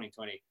August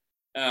 2020.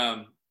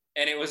 And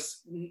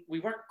we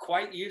weren't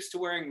quite used to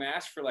wearing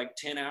masks for like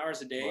 10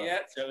 hours a day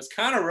yet. So it was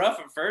kind of rough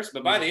at first,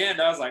 but by the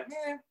end I was like,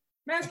 man,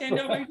 mask ain't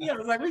no big deal. I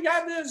was like, we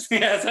got this.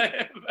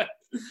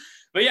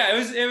 But yeah,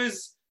 it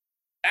was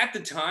at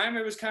the time,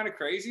 it was kind of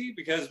crazy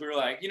because we were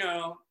like, you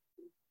know,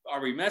 are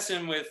we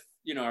messing with,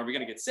 you know, are we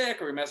going to get sick?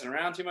 Are we messing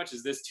around too much?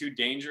 Is this too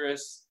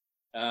dangerous?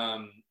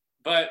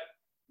 But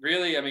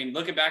really, I mean,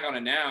 looking back on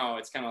it now,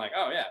 it's kind of like,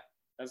 oh yeah,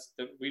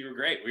 we were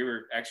great. We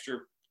were extra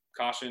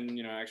caution,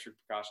 you know, extra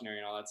precautionary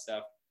and all that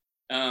stuff.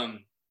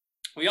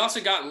 We also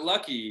got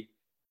lucky.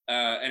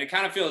 And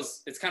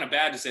it's kind of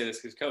bad to say this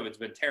because COVID's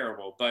been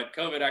terrible, but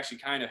COVID actually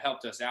kind of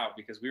helped us out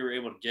because we were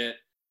able to get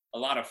a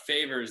lot of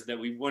favors that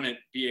we wouldn't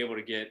be able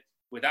to get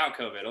without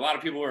COVID. A lot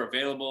of people were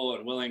available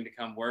and willing to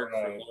come work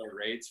for lower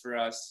rates for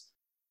us.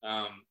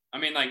 I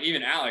mean, like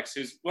even Alex,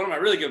 who's one of my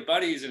really good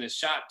buddies and has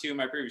shot 2 of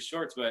my previous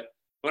shorts, but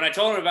when I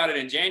told him about it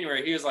in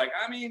January, he was like,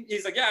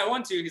 he's like, yeah, I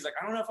want to. He's like,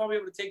 I don't know if I'll be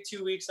able to take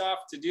 2 weeks off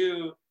to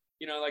do,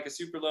 you know, like a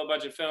super low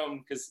budget film,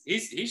 because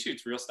he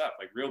shoots real stuff,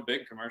 like real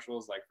big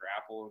commercials, like for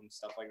Apple and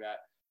stuff like that.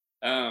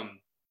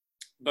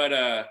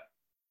 But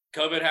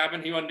COVID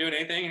happened. He wasn't doing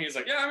anything, and he's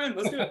like, "Yeah, I'm in.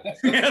 Let's do it."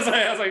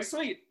 I was like,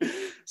 "Sweet."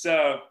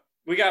 So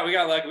we got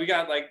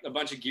like a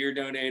bunch of gear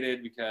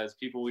donated because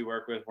people we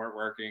work with weren't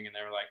working, and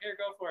they were like, "Here,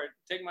 go for it.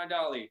 Take my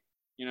dolly."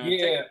 You know,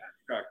 take a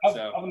truck.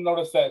 I've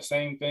noticed that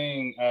same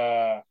thing.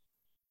 I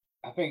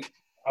think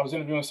I was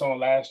interviewing someone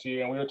last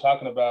year, and we were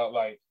talking about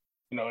like,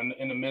 you know,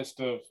 in the midst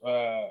of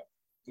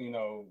you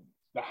know,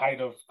 the height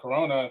of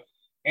Corona,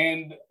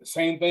 and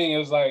same thing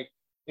is like,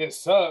 it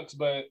sucks,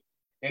 but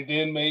it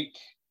did make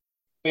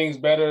things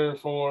better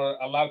for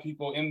a lot of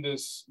people in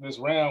this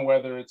realm,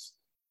 whether it's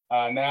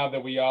now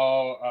that we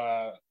all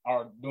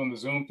are doing the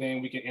Zoom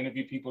thing, we can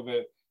interview people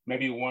that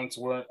maybe once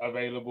weren't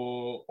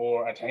available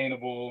or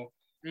attainable.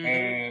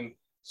 And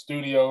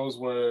studios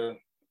were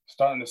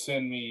starting to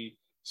send me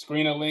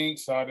screener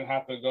links, so I didn't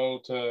have to go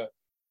to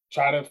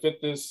try to fit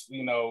this,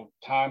 you know,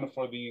 time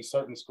for these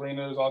certain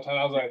screeners all the time.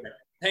 I was like,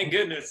 thank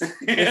goodness.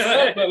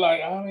 But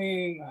like, I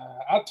mean,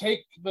 I'll take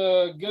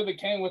the good that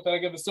came with it. I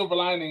get the silver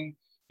lining,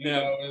 you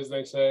know, as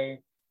they say.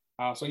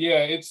 So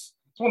yeah, it's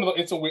one of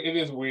the, it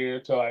is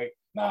weird to like,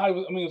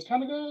 it's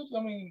kind of good.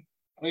 I mean,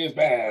 it's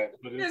bad,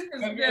 but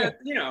it's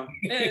you know,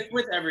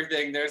 with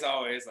everything, there's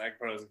always like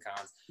pros and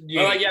cons.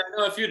 But like, yeah, I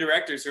know a few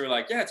directors who are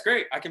like, yeah, it's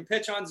great. I can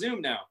pitch on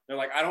Zoom now. They're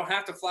like, I don't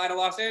have to fly to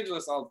Los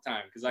Angeles all the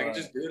time because I can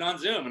just do it on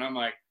Zoom. And I'm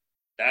like,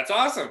 that's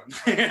awesome.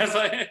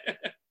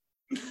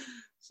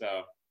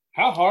 So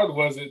how hard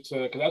was it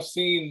to, because I've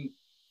seen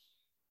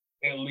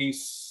at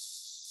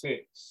least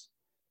 6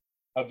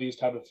 of these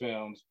type of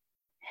films.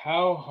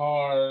 How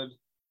hard,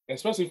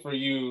 especially for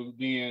you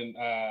being,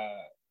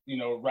 you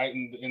know, right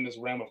in this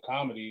realm of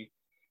comedy,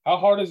 how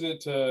hard is it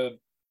to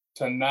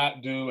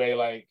not do a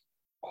like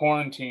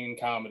quarantine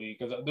comedy?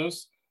 Because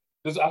there's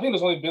I think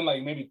there's only been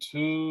like maybe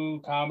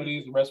 2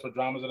 comedies, the rest were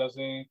dramas that I've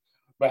seen.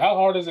 But how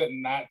hard is it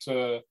not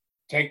to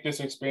take this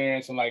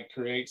experience and like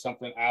create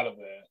something out of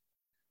that?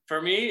 For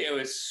me, it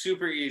was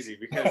super easy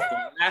because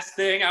the last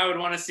thing I would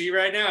want to see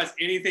right now is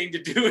anything to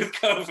do with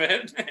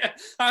COVID.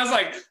 I was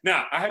like,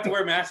 no, I have to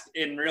wear a mask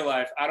in real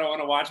life. I don't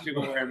want to watch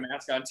people wearing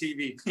masks on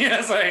TV. Yeah,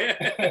 it's like,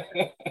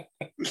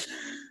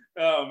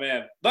 oh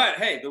man. But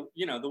hey, the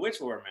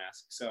witch wore a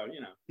mask, so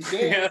Yeah.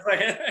 Yeah.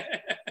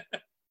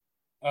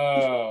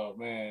 Oh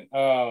man.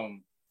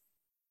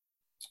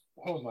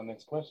 What was my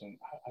next question?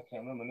 I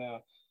can't remember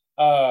now.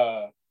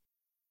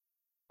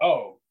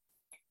 Oh,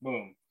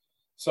 boom.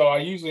 So I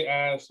usually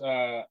ask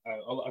like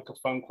a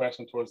fun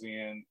question towards the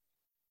end.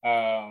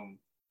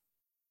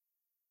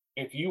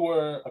 If you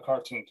were a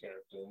cartoon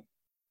character,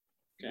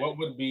 Okay. what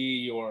would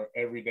be your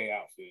everyday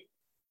outfit?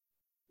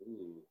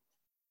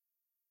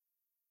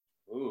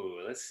 Ooh,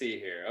 let's see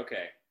here.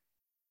 Okay.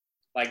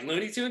 Like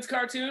Looney Tunes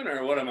cartoon,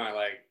 or what am I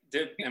like?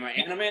 Am I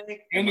animating?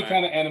 Any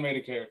kind of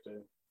animated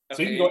character. Okay.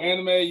 So you can go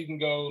anime, you can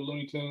go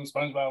Looney Tunes,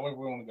 SpongeBob, wherever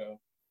we want to go.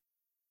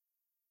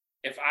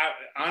 If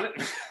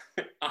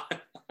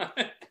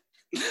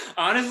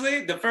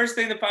honestly, the first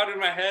thing that popped in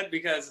my head,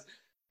 because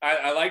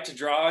I like to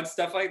draw and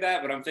stuff like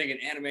that, but I'm thinking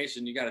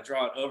animation, you got to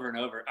draw it over and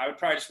over. I would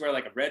probably just wear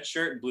like a red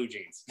shirt and blue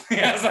jeans.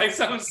 Yeah, it's like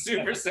something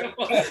super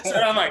simple. So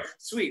I'm like,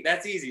 sweet,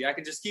 that's easy. I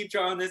can just keep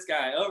drawing this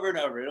guy over and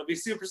over. It'll be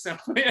super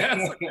simple.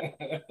 Yeah, like,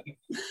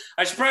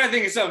 I should probably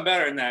think of something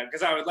better than that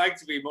because I would like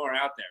to be more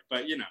out there.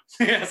 But yeah,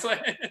 it's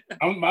like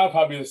My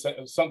probably is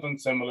something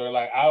similar.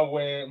 Like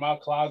my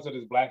closet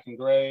is black and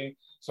gray,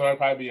 so it'd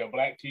probably be a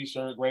black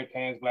T-shirt, gray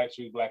pants, black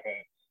shoes, black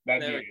hat.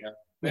 There we go.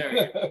 There we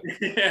go.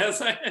 Yeah,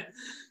 it's like,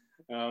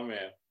 oh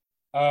man.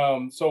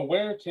 So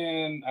where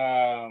can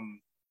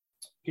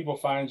people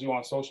find you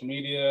on social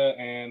media?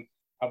 And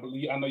I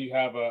know you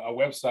have a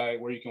website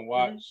where you can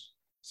watch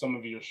some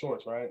of your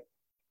shorts, right?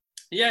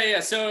 Yeah.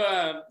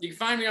 So you can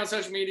find me on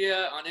social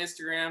media on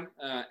Instagram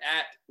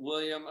at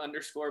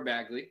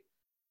William_Bagley.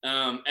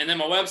 And then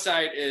my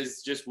website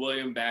is just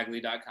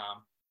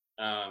williambagley.com.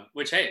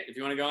 Which, hey, if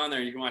you want to go on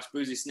there, you can watch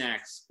Boozy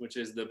Snacks, which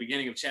is the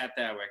beginning of Chad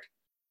Thadwick.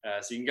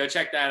 So you can go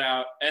check that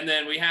out. And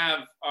then we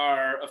have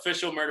our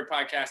official Murder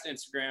Podcast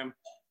Instagram,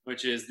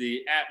 which is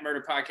the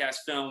 @Murder Podcast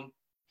Film.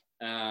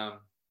 And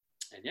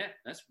yeah,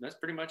 that's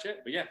pretty much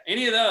it. But yeah,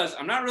 any of those.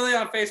 I'm not really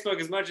on Facebook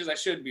as much as I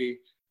should be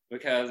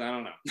because I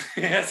don't know.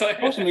 It's like,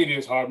 social media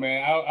is hard,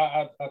 man.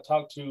 I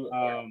talked to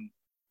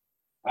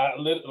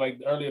like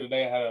earlier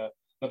today. I had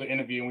another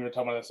interview and we were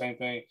talking about the same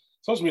thing.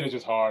 Social media is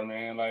just hard,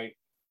 man. Like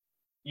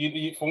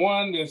you for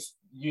one,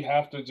 you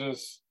have to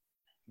just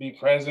be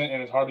present,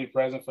 and it's hard to be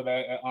present for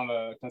that on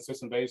a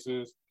consistent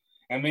basis.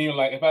 And then you're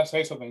like, if I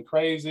say something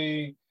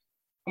crazy,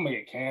 I'm gonna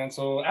get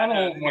canceled. I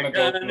don't want to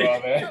go through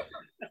all that.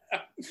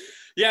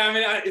 Yeah, I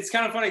mean, it's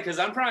kind of funny because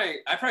I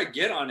probably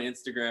get on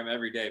Instagram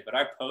every day, but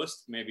I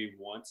post maybe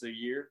once a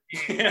year.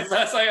 So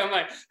that's like, I'm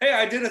like, hey,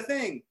 I did a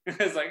thing.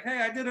 It's like, hey,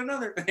 I did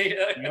another thing.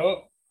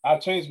 I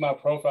changed my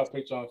profile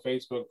picture on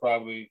Facebook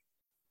probably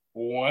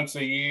once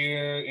a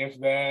year, if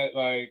that.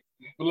 Like,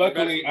 but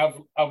luckily, I've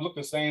looked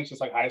the same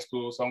since like high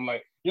school, so I'm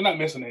like, you're not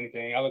missing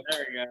anything.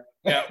 There you go.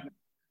 Yeah,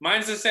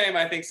 mine's the same.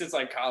 I think since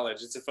like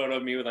college, it's a photo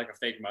of me with like a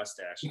fake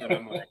mustache, and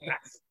I'm like,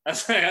 I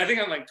think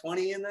I'm like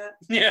 20 in that.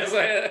 Yeah, it's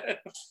like,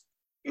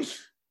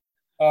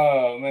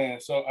 oh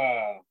man, so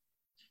I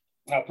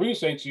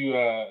appreciate you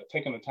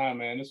taking the time,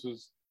 man. This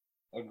was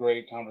a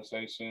great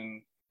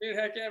conversation. Dude,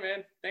 heck yeah,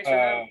 man. Thanks for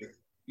having me.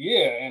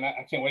 Yeah, and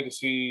I can't wait to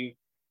see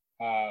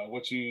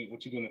what you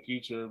do in the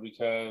future,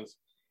 because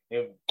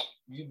if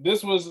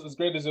this was as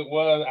great as it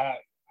was,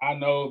 I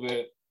know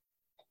that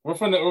we're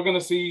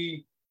gonna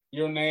see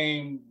your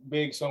name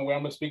big somewhere.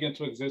 I'm gonna speak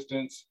into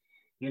existence.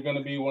 You're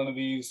gonna be one of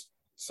these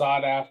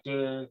sought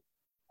after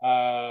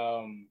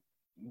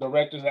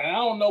directors, and I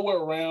don't know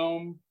what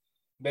realm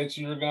that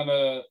you're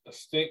gonna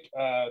stick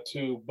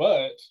to,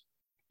 but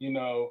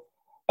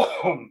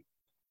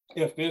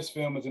if this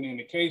film is an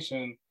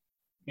indication,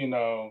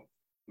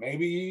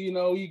 maybe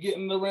you get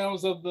in the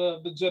realms of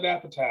the Judd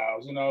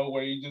Apatows,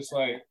 where you just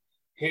like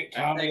hit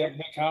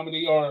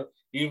comedy, or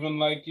even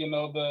like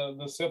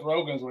the Seth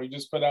Rogans, where you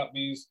just put out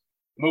these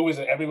movies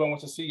that everyone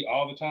wants to see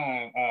all the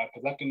time.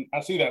 Because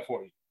I see that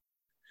for you.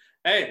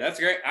 Hey, that's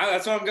great.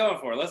 That's what I'm going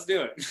for. Let's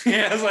do it.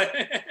 Yeah, I was like,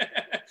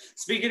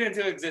 speak it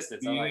into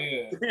existence. I'm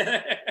like,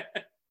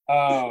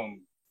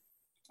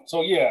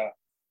 so yeah,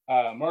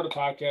 Murder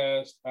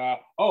Podcast.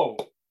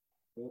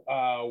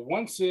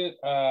 Once the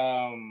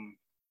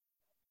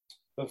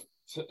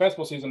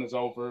festival season is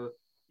over,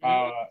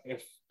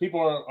 if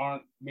people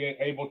aren't being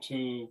able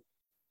to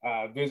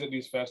visit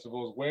these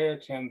festivals, where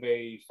can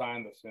they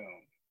find the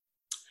film?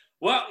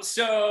 Well,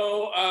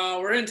 so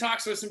we're in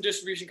talks with some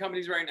distribution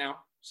companies right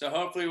now. So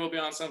hopefully we'll be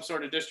on some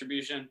sort of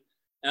distribution.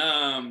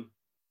 If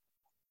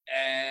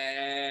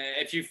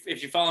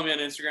you follow me on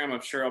Instagram,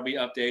 I'm sure I'll be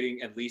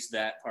updating at least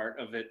that part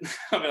of it.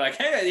 I'll be like,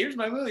 hey, here's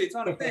my movie. It's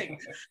on a thing.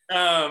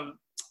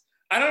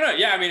 I don't know.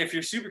 Yeah, I mean, if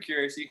you're super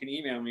curious, you can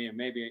email me and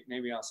maybe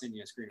I'll send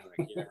you a screen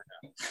link.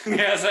 You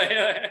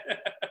never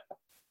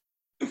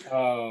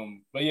know.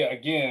 But yeah,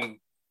 again,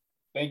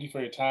 thank you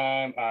for your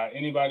time.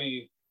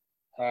 Anybody,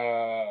 be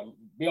on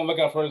the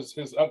lookout for his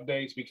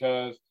updates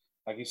because,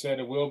 like he said,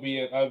 it will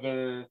be at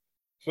other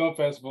film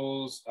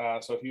festivals.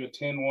 So if you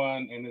attend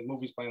one and the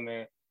movie's playing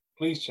there,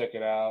 please check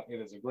it out.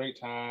 It is a great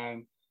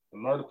time. The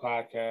Murder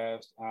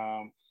Podcast,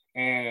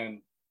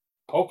 and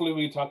hopefully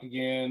we talk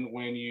again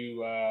when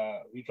you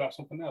drop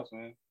something else,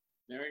 man.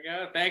 There we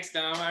go. Thanks,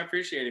 Dom. I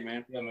appreciate it,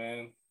 man. Yeah,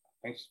 man.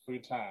 Thanks for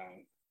your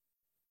time.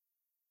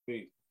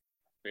 Peace.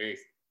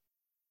 Peace.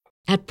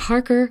 At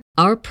Parker,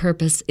 our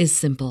purpose is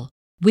simple.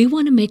 We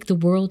want to make the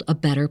world a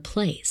better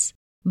place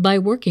by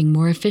working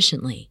more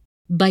efficiently,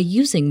 by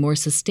using more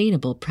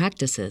sustainable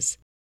practices,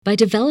 by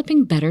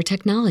developing better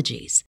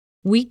technologies.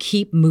 We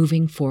keep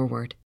moving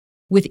forward.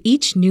 With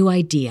each new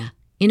idea,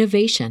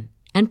 innovation,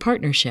 and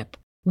partnership,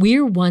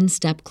 we're one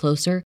step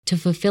closer to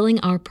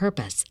fulfilling our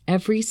purpose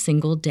every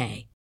single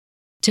day.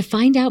 To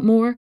find out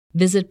more,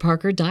 visit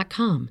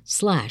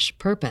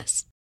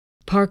parker.com/purpose.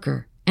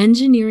 Parker,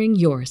 engineering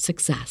your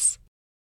success.